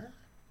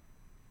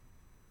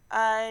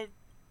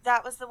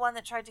 that was the one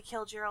that tried to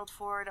kill Gerald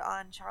Ford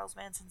on Charles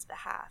Manson's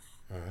behalf.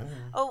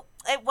 Mm. Oh,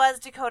 it was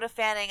Dakota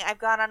Fanning. I've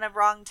gone on a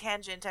wrong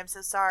tangent. I'm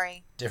so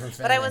sorry. Different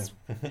Fanning.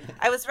 But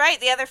I was right.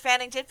 The other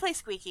Fanning did play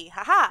Squeaky.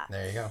 Haha.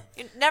 There you go.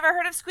 You never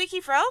heard of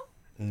Squeaky Fromme?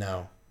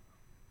 No.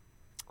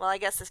 Well, I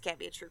guess this can't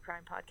be a true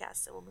crime podcast,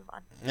 so we'll move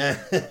on.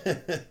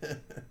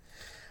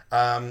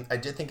 I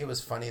did think it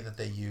was funny that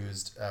they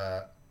used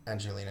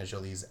Angelina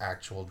Jolie's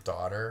actual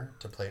daughter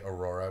to play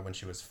Aurora when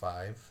she was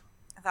 5.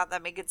 I thought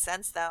that made good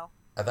sense, though.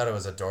 I thought it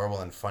was adorable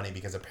and funny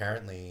because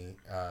apparently,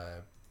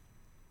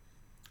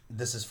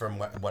 this is from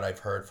what I've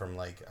heard from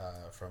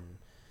from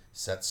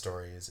set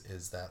stories,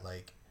 is that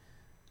like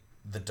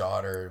the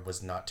daughter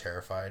was not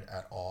terrified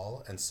at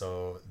all, and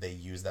so they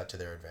used that to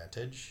their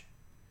advantage.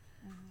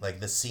 Mm-hmm. Like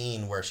the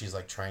scene where she's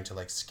like trying to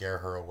like scare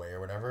her away or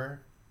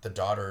whatever, the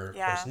daughter of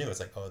course knew. It's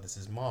like, oh, this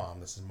is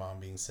mom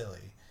being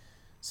silly.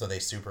 So they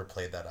super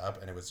played that up,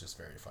 and it was just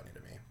very funny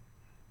to me.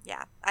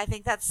 Yeah, I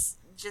think that's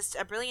just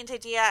a brilliant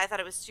idea. I thought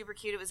it was super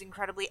cute. It was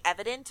incredibly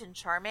evident and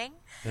charming.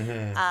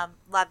 Mm-hmm.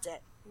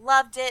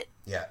 Loved it.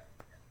 Yeah,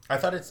 I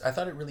thought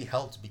it really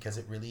helped because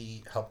it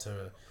really helped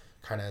to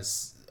kind of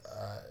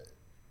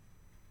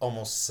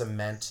almost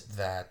cement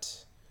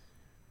that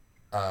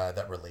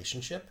that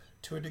relationship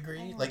to a degree.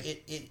 Mm-hmm. Like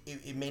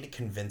it made it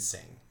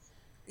convincing.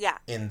 Yeah,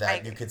 in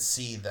that you could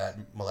see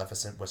that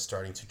Maleficent was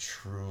starting to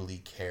truly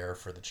care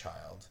for the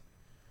child,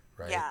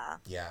 right?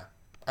 Yeah,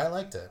 I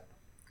liked it.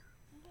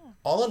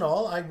 All in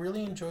all, I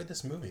really enjoyed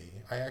this movie.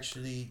 I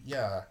actually,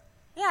 yeah,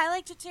 I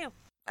liked it too.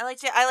 I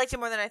liked it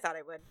more than I thought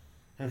I would.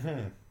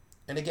 Mm-hmm.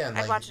 And again,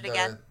 I'd watch it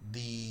again.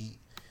 The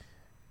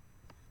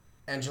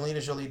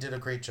Angelina Jolie did a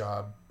great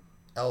job.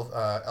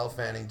 Elle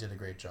Fanning did a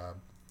great job.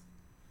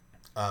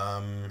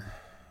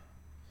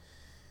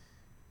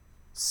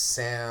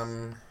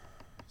 Sam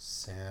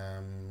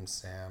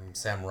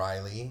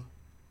Riley,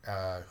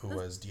 who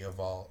was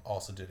Dioval,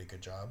 also did a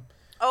good job.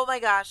 Oh my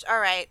gosh! All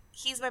right,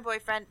 he's my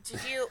boyfriend.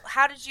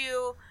 How did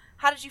you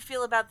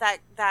feel about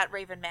that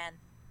Raven man?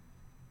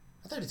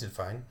 I thought he did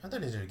fine. I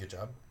thought he did a good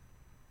job.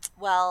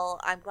 Well,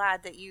 I'm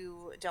glad that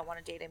you don't want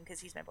to date him because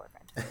he's my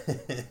boyfriend.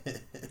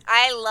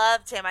 I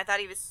loved him. I thought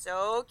he was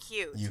so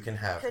cute. You can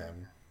have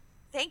him.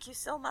 Thank you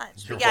so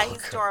much. You're but yeah, welcome.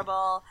 He's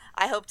adorable.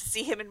 I hope to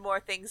see him in more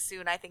things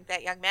soon. I think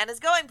that young man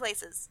is going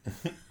places.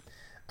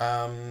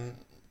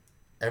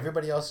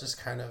 Everybody else just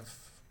kind of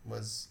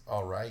was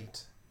all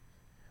right.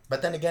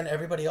 But then again,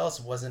 everybody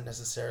else wasn't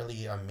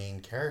necessarily a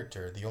main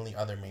character. The only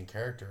other main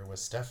character was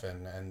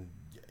Stefan, and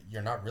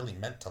you're not really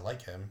meant to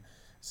like him.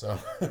 So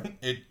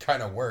it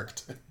kind of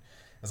worked.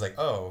 It's like,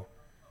 oh,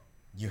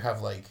 you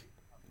have like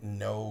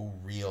no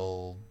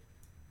real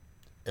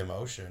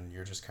emotion.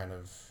 You're just kind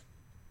of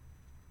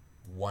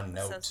one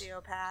note.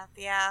 Sociopath,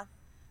 yeah.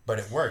 But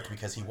it worked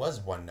because he was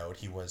one note.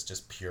 He was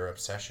just pure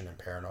obsession and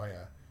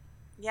paranoia.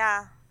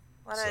 Yeah.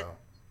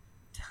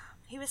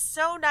 He was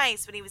so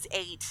nice when he was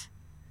 8.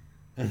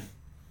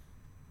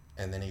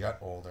 And then he got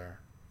older.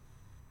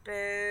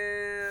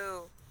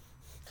 Boo.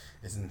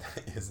 Isn't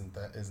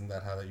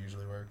that how that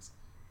usually works?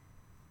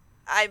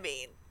 I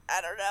mean,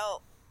 I don't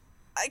know.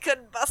 I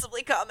couldn't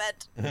possibly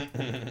comment.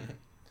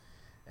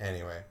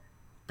 Anyway.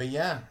 But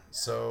yeah,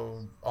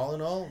 so all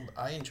in all,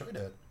 I enjoyed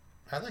it.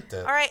 I liked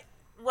it. All right.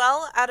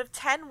 Well, out of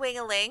 10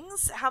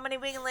 wingalings, how many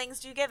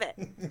wingalings do you give it?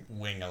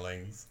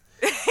 Wingalings.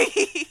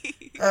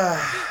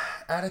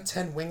 Out of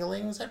 10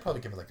 wingalings, I'd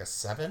probably give it like a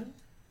 7.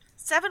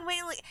 7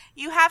 wingalings.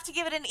 You have to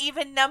give it an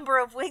even number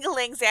of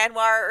wingalings,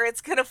 Anwar, or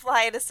it's going to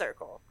fly in a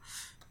circle.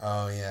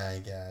 Oh, yeah, I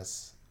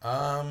guess.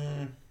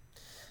 Then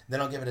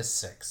I'll give it a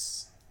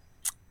 6.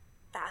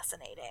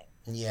 Fascinating.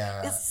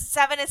 Yeah.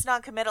 7 is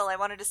non-committal. I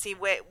wanted to see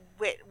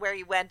where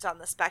you went on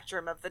the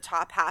spectrum of the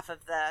top half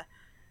of the...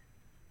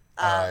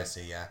 I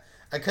see, yeah.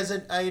 Because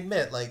I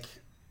admit, like,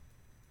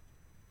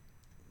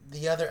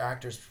 the other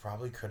actors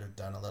probably could have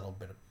done a little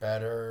bit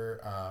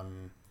better.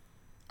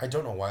 I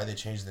don't know why they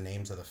changed the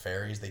names of the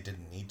fairies. They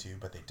didn't need to,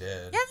 but they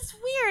did. Yeah, it's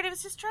weird. It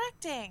was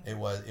distracting. It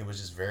was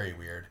just very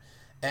weird.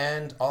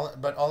 And all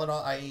in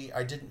all,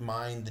 I didn't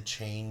mind the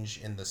change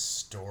in the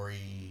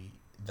story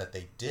that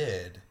they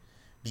did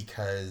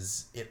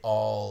because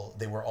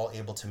they were all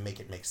able to make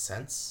it make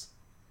sense.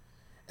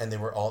 And they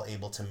were all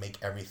able to make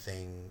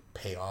everything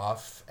pay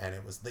off, and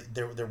it was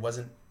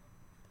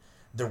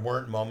there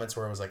weren't moments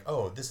where I was like,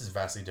 oh, this is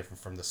vastly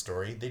different from the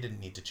story. They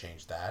didn't need to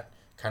change that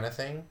kind of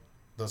thing.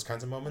 Those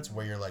kinds of moments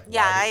where you're like,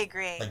 I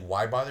agree. Like,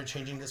 why bother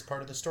changing this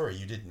part of the story?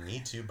 You didn't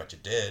need to, but you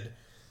did.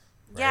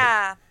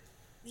 Right?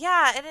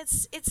 Yeah, and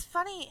it's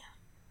funny.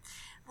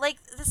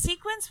 Like, the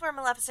sequence where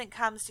Maleficent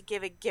comes to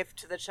give a gift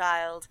to the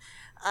child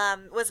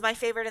was my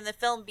favorite in the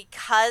film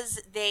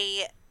because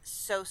they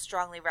so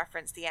strongly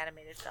referenced the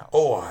animated film.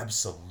 Oh,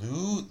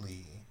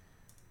 absolutely.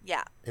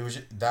 Yeah. It was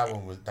that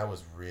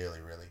was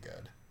really, really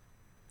good.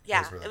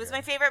 Yeah, it was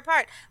my favorite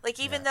part. Like,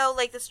 even though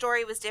like the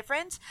story was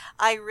different,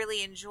 I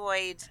really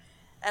enjoyed,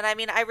 and I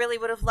mean, I really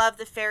would have loved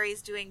the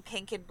fairies doing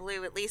pink and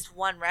blue, at least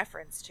one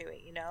reference to it,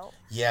 you know?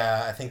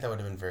 Yeah, I think that would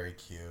have been very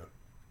cute.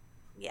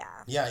 Yeah.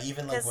 Yeah,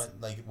 even like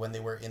when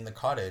they were in the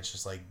cottage,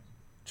 just like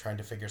trying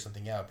to figure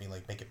something out, being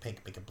like, make it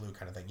pink, make it blue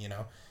kind of thing,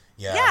 Yeah.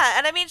 Yeah,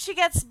 and I mean, she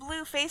gets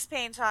blue face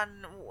paint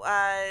on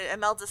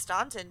Imelda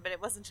Staunton, but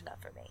it wasn't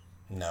enough for me.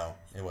 No,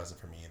 it wasn't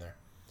for me either.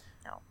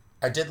 No.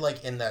 I did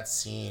like in that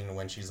scene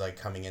when she's like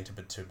coming in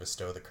to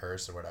bestow the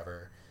curse or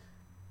whatever.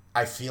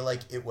 I feel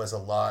like it was a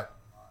lot.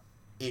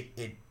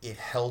 It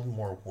held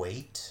more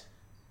weight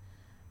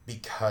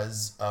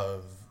because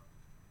of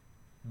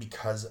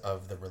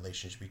the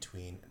relationship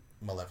between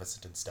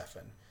Maleficent and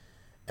Stefan,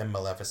 and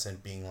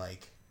Maleficent being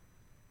like,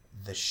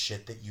 the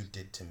shit that you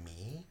did to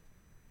me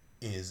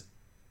is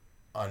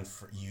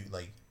you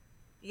like.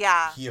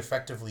 Yeah.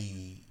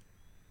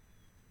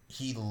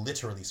 He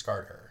literally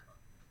scarred her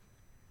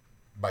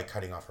by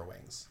cutting off her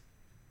wings.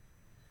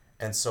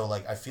 And so,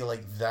 like, I feel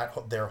like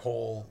their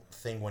whole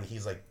thing when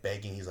he's, like,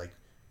 begging, he's like,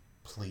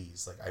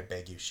 please, like, I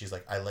beg you. She's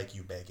like, I like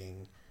you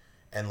begging.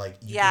 And, like,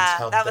 you can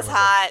tell that was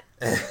hot.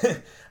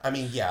 Like, I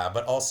mean, yeah,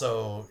 but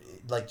also,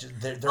 like,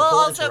 their well, whole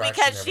also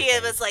interaction because she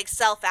was, like,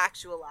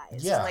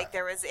 self-actualized. Yeah. Like,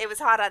 it was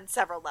hot on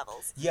several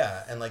levels.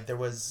 Yeah, and, like, there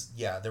was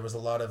a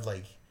lot of,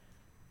 like,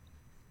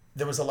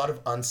 there was a lot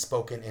of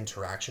unspoken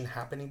interaction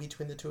happening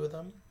between the two of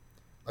them.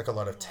 Like, a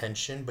lot of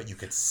tension, but you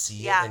could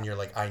see it, and you're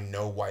like, I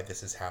know why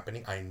this is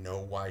happening. I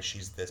know why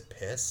she's this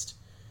pissed,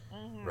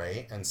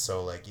 right? And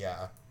so, like,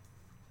 yeah.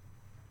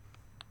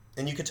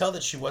 And you could tell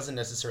that she wasn't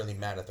necessarily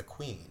mad at the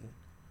queen.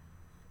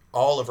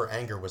 All of her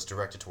anger was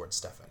directed towards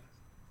Stefan.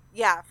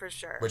 Yeah, for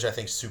sure. Which I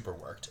think super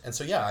worked. And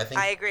so, yeah, I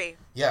think... I agree.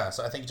 Yeah,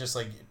 so I think just,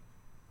 like,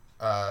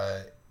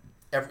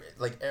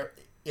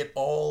 it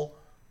all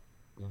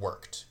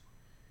worked.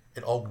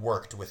 It all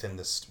worked within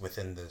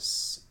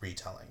this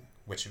retelling.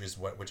 Which is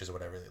what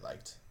I really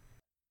liked.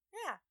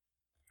 Yeah.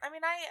 I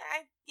mean,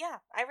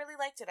 I really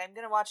liked it. I'm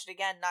going to watch it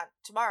again, not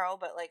tomorrow,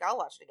 but, like, I'll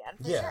watch it again.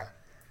 Yeah.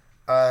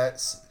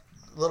 Sure.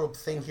 Little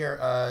thing here,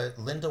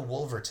 Linda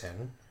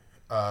Wolverton,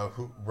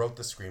 who wrote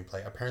the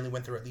screenplay, apparently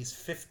went through at least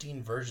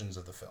 15 versions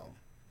of the film.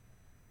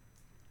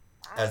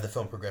 Wow. As the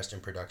film progressed in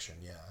production,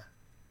 yeah.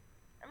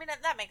 I mean,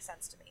 that makes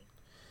sense to me.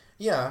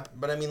 Yeah,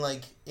 but I mean,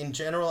 like, in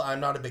general, I'm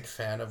not a big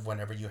fan of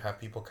whenever you have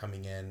people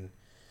coming in,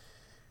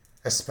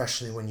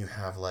 especially when you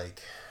have,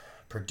 like,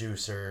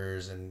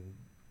 producers and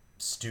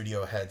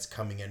studio heads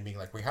coming in being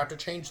like, we have to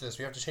change this,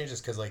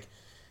 because, like,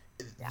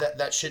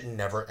 that shit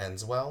never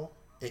ends well.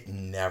 It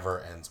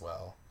never ends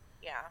well.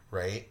 Yeah.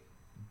 Right?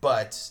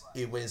 But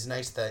it was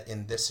nice that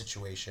in this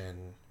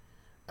situation,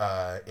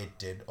 it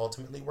did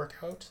ultimately work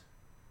out.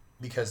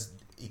 Because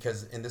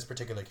in this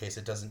particular case,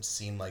 it doesn't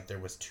seem like there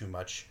was too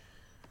much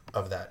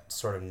of that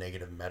sort of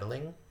negative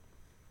meddling.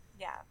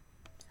 Yeah.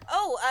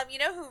 Oh, you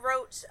know who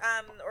wrote,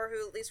 or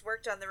who at least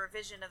worked on the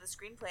revision of the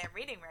screenplay I'm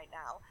reading right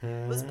now,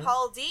 was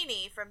Paul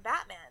Dini from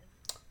Batman.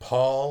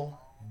 Paul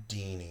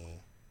Dini.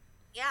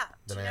 Yeah.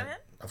 Do you know him?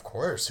 Of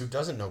course. Who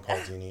doesn't know Paul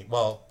Dini?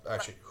 Well,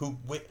 actually,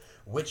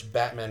 which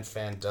Batman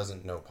fan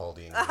doesn't know Paul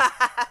Dini?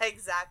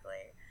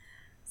 Exactly.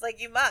 It's like,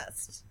 you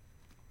must.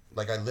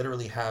 Like, I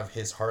literally have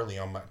his Harley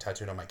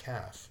tattooed on my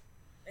calf.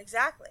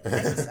 Exactly.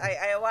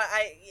 I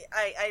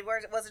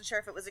wasn't sure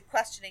if it was a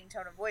questioning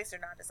tone of voice or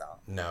not, is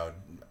all. No,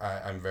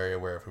 I'm very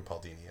aware of who Paul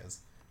Dini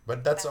is.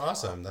 But that's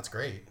awesome. Cool. That's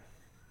great.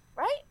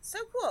 Right? So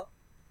cool.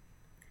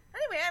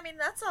 Anyway, I mean,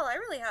 that's all I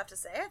really have to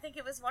say. I think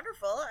it was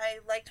wonderful. I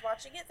liked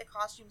watching it. The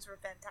costumes were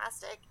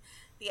fantastic.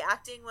 The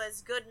acting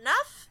was good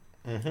enough.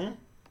 Mm-hmm.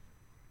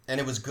 And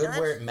it was good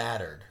where it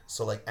mattered.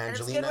 So, like, Angelina... it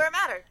was good where it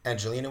mattered.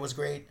 Angelina was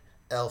great.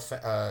 Elle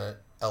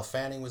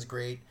Fanning was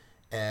great.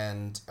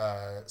 And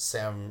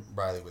Sam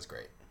Riley was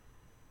great.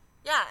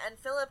 Yeah, and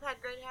Philip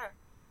had great hair.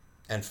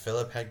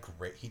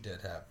 He did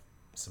have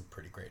some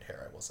pretty great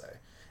hair, I will say.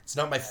 It's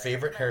not my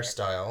favorite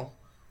hairstyle,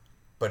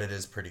 but it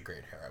is pretty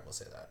great hair, I will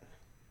say that.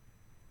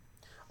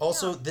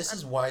 Also, this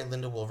is why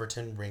Linda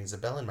Wolverton rings a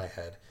bell in my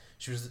head.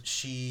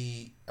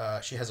 She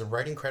has a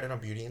writing credit on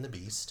Beauty and the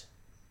Beast.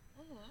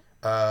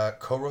 Mm-hmm.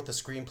 Co-wrote the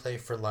screenplay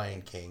for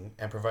Lion King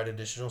and provided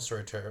additional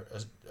story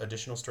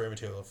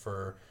material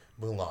for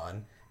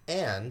Mulan,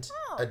 and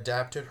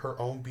adapted her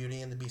own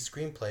Beauty and the Beast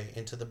screenplay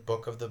into the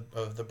book of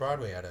the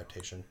Broadway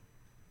adaptation.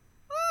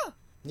 Oh.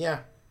 Yeah,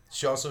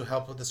 she also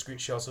helped with the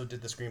She also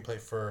did the screenplay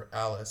for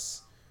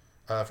Alice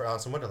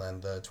in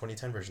Wonderland, the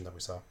 2010 version that we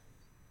saw.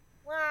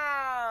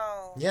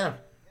 Wow. Yeah.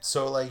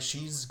 So, like,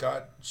 she's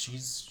got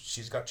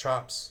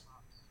chops.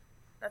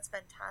 That's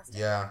fantastic.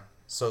 Yeah.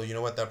 So, you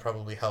know what? That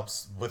probably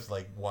helps with,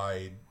 like,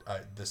 why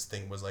this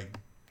thing was, like,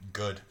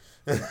 good.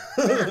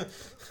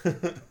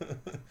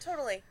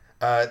 Totally.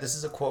 This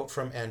is a quote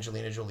from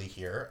Angelina Jolie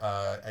here.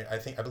 I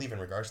believe in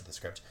regards to the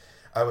script.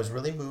 I was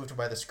really moved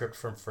by the script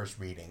from first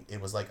reading.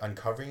 It was like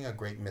uncovering a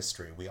great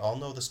mystery. We all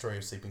know the story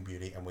of Sleeping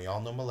Beauty, and we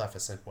all know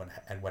Maleficent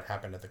and what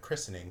happened at the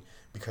christening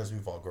because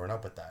we've all grown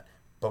up with that.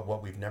 But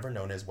what we've never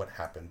known is what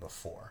happened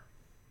before.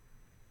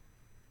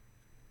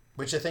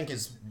 Which I think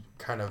is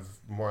kind of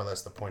more or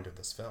less the point of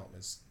this film,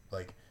 is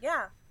like,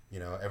 yeah, you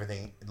know,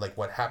 everything, like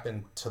what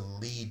happened to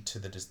lead to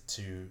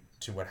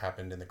to what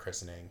happened in the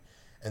christening,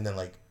 and then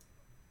like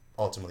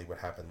ultimately what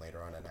happened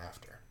later on and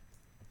after.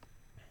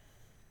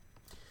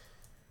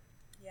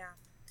 Yeah.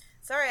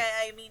 Sorry,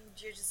 I mean,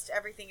 you're just,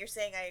 everything you're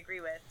saying I agree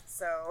with,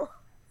 so...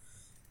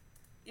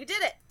 You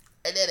did it!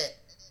 I did it!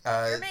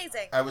 You're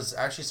amazing. I was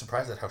actually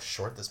surprised at how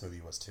short this movie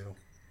was, too.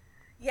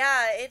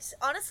 Yeah, it's...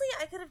 Honestly,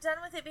 I could have done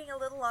with it being a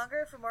little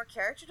longer for more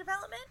character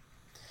development.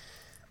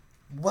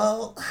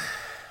 Well...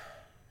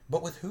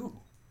 But with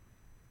who?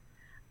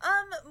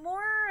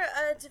 More,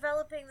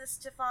 developing the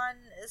Stefan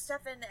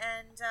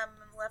and,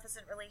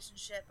 Maleficent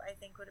relationship, I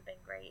think, would have been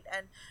great.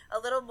 And a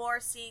little more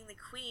seeing the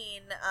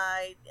Queen,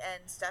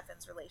 and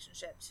Stefan's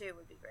relationship, too,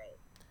 would be great.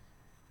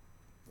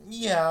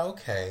 Yeah,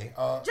 okay.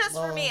 Just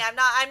for me, I'm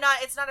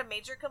not, it's not a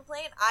major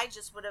complaint. I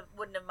just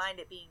wouldn't have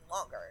minded it being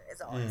longer,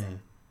 is all I'm saying.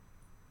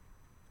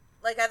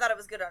 Like, I thought it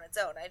was good on its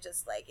own. I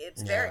just, like,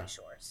 it's very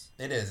short.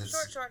 It is.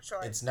 It's short.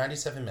 It's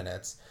 97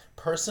 minutes.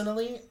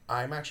 Personally,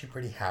 I'm actually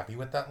pretty happy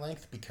with that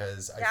length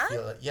because I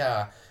feel...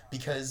 Yeah,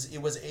 because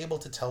it was able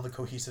to tell the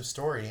cohesive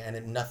story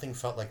and nothing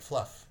felt like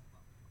fluff.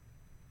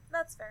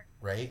 That's fair.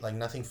 Right? Like,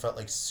 nothing felt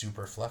like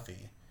super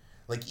fluffy.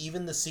 Like,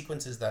 even the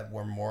sequences that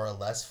were more or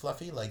less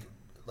fluffy,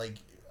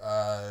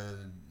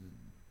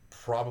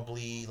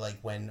 probably, like,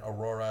 when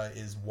Aurora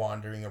is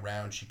wandering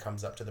around, she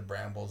comes up to the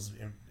brambles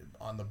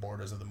on the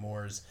borders of the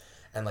moors,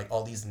 and like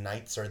all these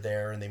knights are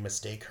there and they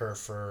mistake her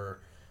for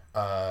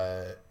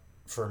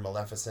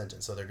Maleficent,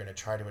 and so they're going to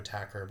try to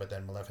attack her, but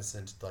then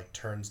Maleficent like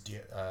turns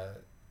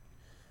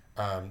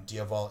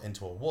Diaval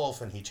into a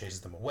wolf and he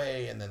chases them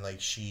away, and then like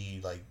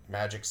she like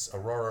magics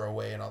Aurora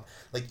away, and all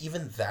like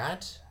even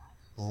that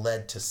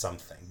led to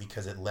something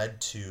because it led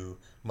to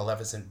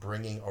Maleficent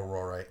bringing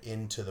Aurora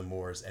into the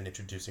moors and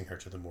introducing her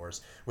to the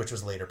moors, which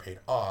was later paid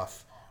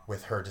off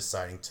with her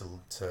deciding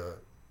to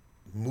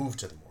move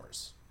to the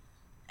moors.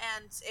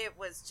 And it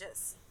was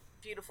just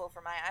beautiful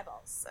for my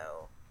eyeballs,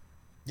 so...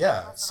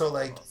 Yeah, so,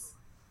 like,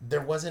 there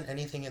wasn't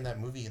anything in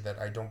that movie that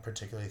I don't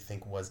particularly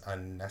think was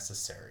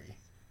unnecessary.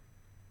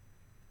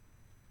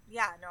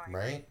 Yeah, no, I agree.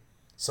 Right?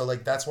 So,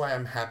 like, that's why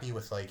I'm happy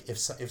with, like, if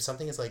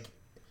something is, like...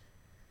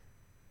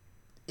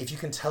 If you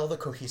can tell the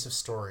cohesive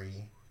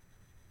story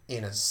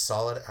in a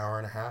solid hour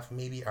and a half,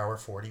 maybe hour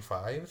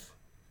 45,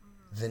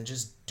 then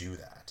just do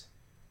that.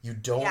 You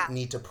don't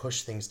need to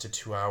push things to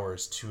 2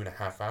 hours,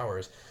 2.5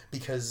 hours,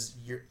 because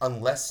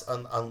unless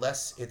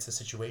it's a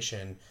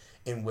situation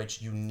in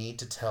which you need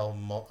to tell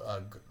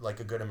like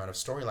a good amount of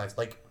storylines.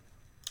 Like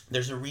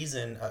there's a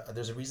reason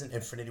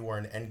Infinity War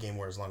and Endgame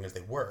were as long as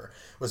they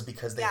was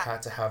because they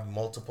had to have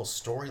multiple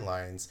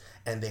storylines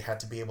and they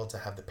had to be able to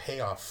have the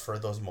payoff for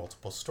those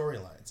multiple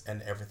storylines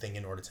and everything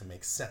in order to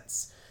make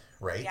sense.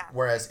 Right? Yeah.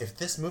 Whereas if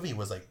this movie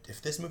was an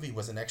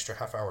extra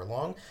half hour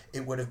long,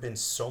 it would have been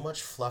so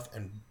much fluff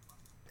and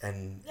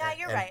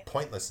right.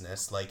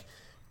 pointlessness. Like,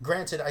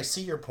 granted, I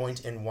see your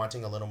point in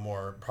wanting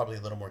probably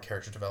a little more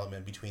character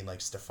development between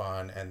like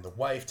Stefan and the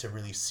wife to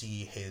really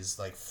see his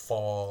like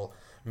fall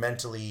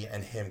mentally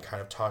and him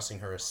kind of tossing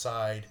her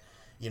aside,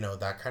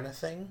 that kind of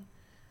thing.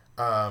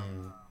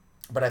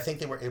 But I think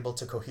they were able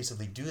to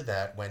cohesively do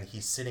that when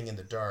he's sitting in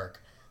the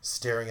dark,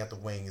 staring at the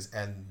wings,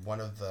 and one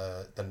of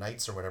the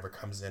knights or whatever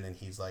comes in and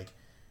he's like,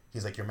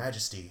 Your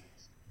Majesty,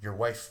 your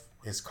wife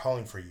is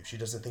calling for you. She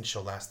doesn't think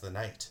she'll last the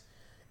night.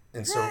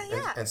 And so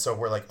and so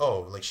we're like,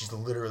 oh, like she's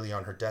literally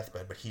on her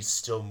deathbed, but he's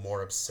still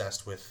more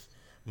obsessed with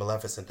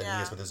Maleficent than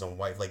he is with his own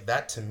wife. Like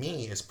that to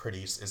me is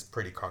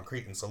pretty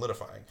concrete and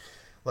solidifying.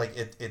 Like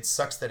it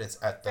sucks that it's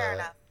at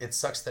the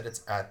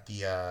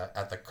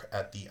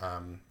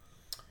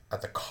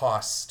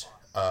cost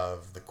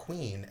of the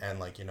Queen, and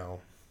like I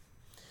know.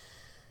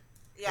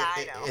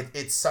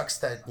 It sucks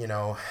that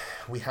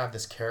we have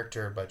this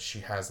character, but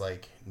she has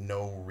like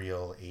no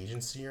real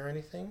agency or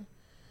anything.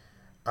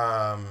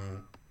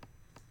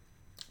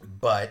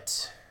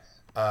 But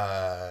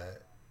and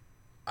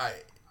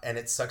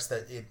it sucks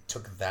that it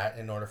took that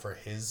in order for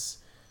his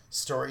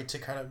story to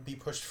kind of be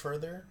pushed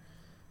further.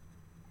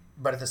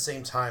 But at the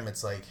same time,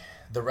 it's like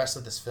the rest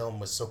of this film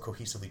was so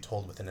cohesively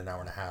told within an hour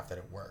and a half that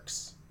it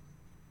works.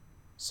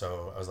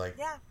 So I was like,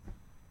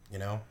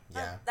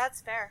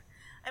 that's fair.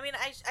 I mean,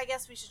 I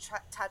guess we should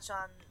touch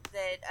on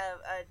that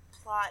a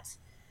plot.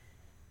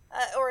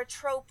 Or a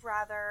trope,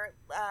 rather,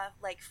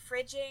 like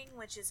fridging,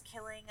 which is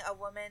killing a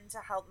woman to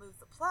help move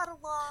the plot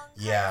along.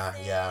 Yeah.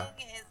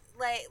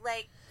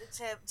 Like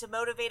to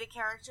motivate a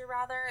character,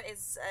 rather,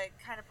 is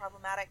kind of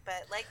problematic.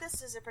 But like,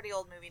 this is a pretty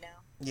old movie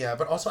now. Yeah,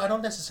 but also I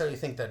don't necessarily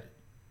think that.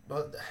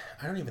 Well,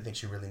 I don't even think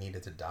she really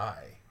needed to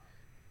die.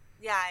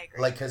 Yeah, I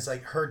agree. Like, because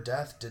like her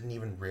death didn't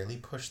even really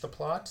push the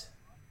plot.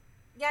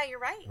 Yeah, you're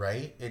right.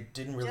 Right? It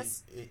didn't really.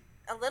 Just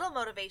a little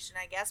motivation,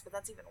 I guess, but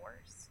that's even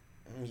worse.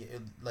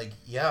 It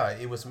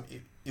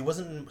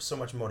wasn't so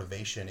much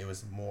motivation. It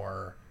was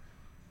more,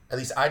 at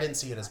least I didn't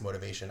see it as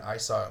motivation. I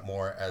saw it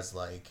more as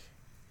like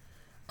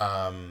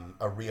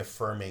a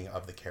reaffirming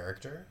of the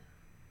character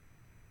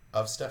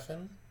of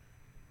Stefan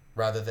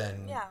rather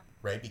than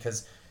right,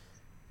 because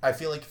I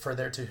feel like for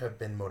there to have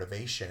been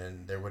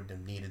motivation, there would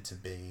have needed to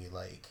be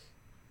like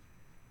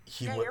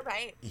you're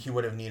right. He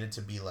would have needed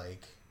to be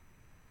like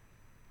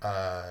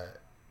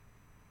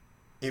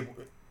it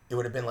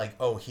would have been like,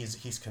 oh,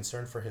 he's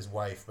concerned for his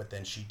wife, but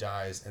then she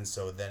dies, and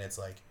so then it's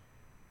like,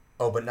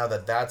 oh, but now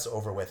that that's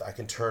over with, I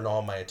can turn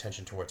all my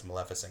attention towards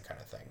Maleficent kind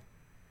of thing,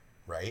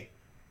 right?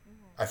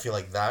 I feel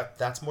like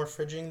that's more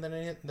fridging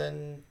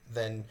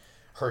than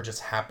her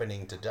just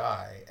happening to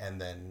die and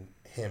then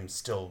him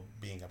still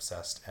being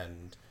obsessed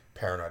and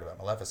paranoid about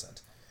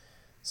Maleficent.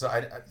 So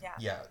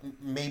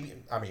maybe,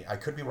 I mean, I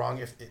could be wrong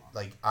if it,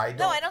 like, I don't.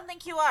 No, I don't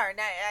think you are.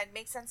 No, it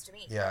makes sense to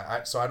me.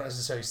 Yeah, so I don't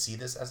necessarily see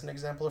this as an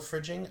example of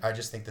fridging. I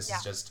just think this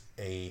is just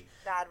a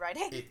bad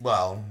writing.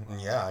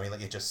 I mean,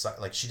 like, it just,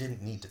 like, she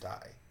didn't need to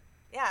die.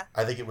 Yeah.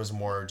 I think it was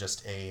more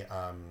just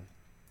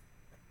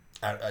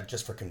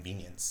just for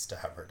convenience to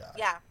have her die.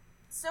 Yeah.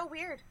 So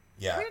weird.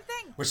 Yeah. Weird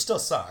thing. Which still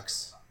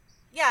sucks.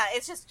 Yeah,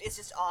 it's just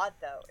odd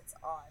though. It's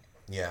odd.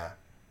 Yeah.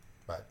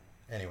 But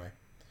anyway.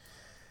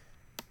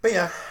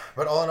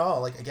 But all in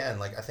all, like, again,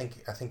 like, I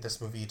think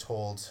this movie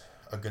told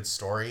a good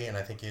story, and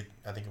I think it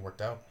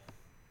worked out.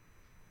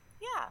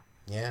 Yeah.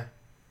 Yeah.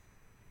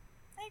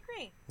 I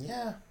agree.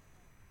 Yeah.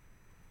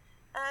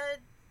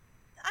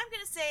 I'm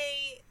gonna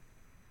say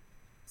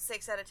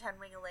 6 out of 10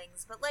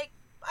 Wingalings, but, like,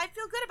 I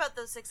feel good about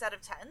those 6 out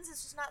of 10s.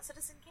 It's just not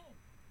Citizen Kane.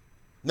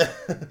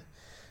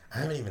 I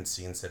haven't even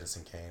seen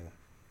Citizen Kane.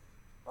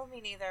 Well, me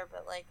neither,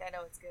 but, like, I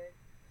know it's good.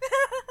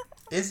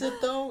 Is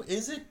it though?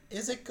 Is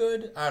it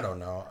good? I don't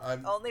know.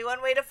 Only one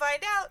way to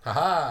find out.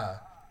 Haha.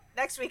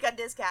 Next week on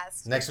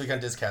Discast. Next week on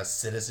Discast,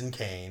 Citizen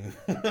Kane.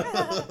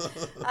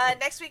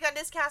 Next week on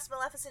Discast,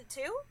 Maleficent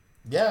 2?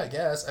 Yeah, I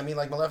guess. I mean,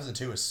 like, Maleficent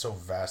 2 is so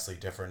vastly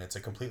different. It's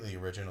a completely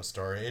original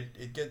story.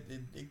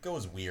 It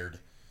goes weird.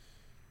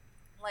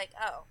 Like,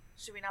 oh,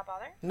 should we not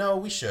bother? No,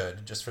 we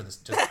should. Just for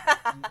this,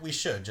 we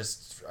should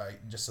just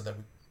so that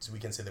we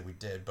can say that we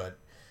did. But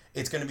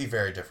it's going to be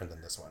very different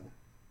than this one.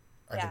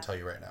 I can tell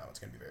you right now, it's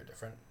going to be very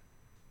different.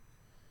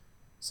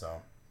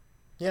 So,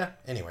 yeah.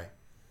 Anyway.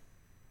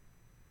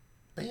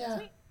 But yeah.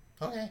 Sweet.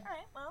 Okay. All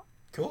right. Well.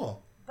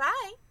 Cool.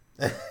 Bye.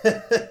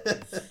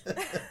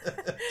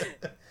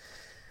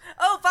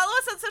 Oh, follow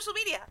us on social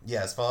media.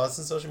 Yes, follow us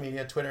on social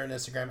media: Twitter and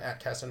Instagram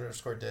at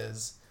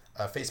cast_diz,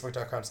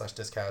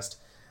 Facebook.com/discast.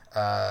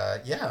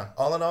 Yeah.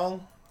 All in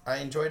all, I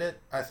enjoyed it.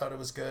 I thought it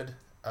was good.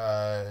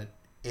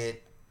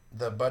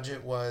 The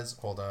budget was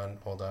hold on.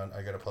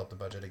 I gotta pull up the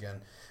budget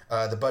again.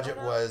 The budget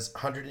was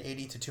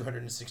 180 to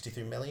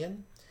 263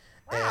 million,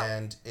 wow.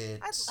 And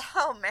it's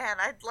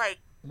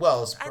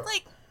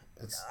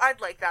I'd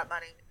like that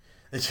money.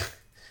 It's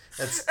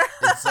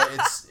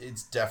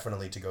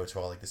definitely to go to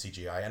all, like, the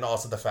CGI, and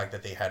also the fact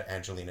that they had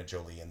Angelina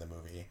Jolie in the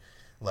movie,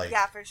 like,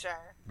 yeah, for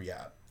sure.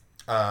 Yeah,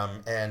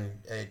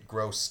 and it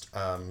grossed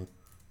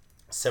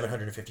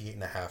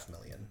 758.5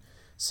 million,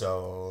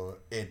 so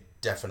it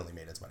definitely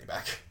made its money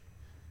back.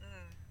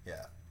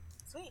 Yeah.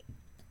 Sweet.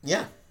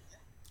 Yeah.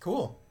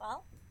 Cool.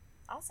 Well,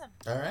 awesome.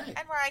 All right.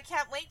 And where I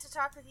can't wait to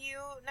talk with you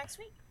next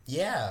week.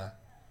 Yeah.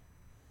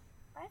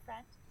 Bye,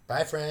 friend.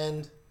 Bye,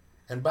 friend.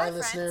 And bye,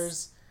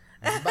 listeners.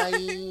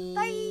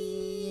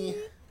 Bye.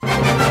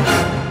 Bye.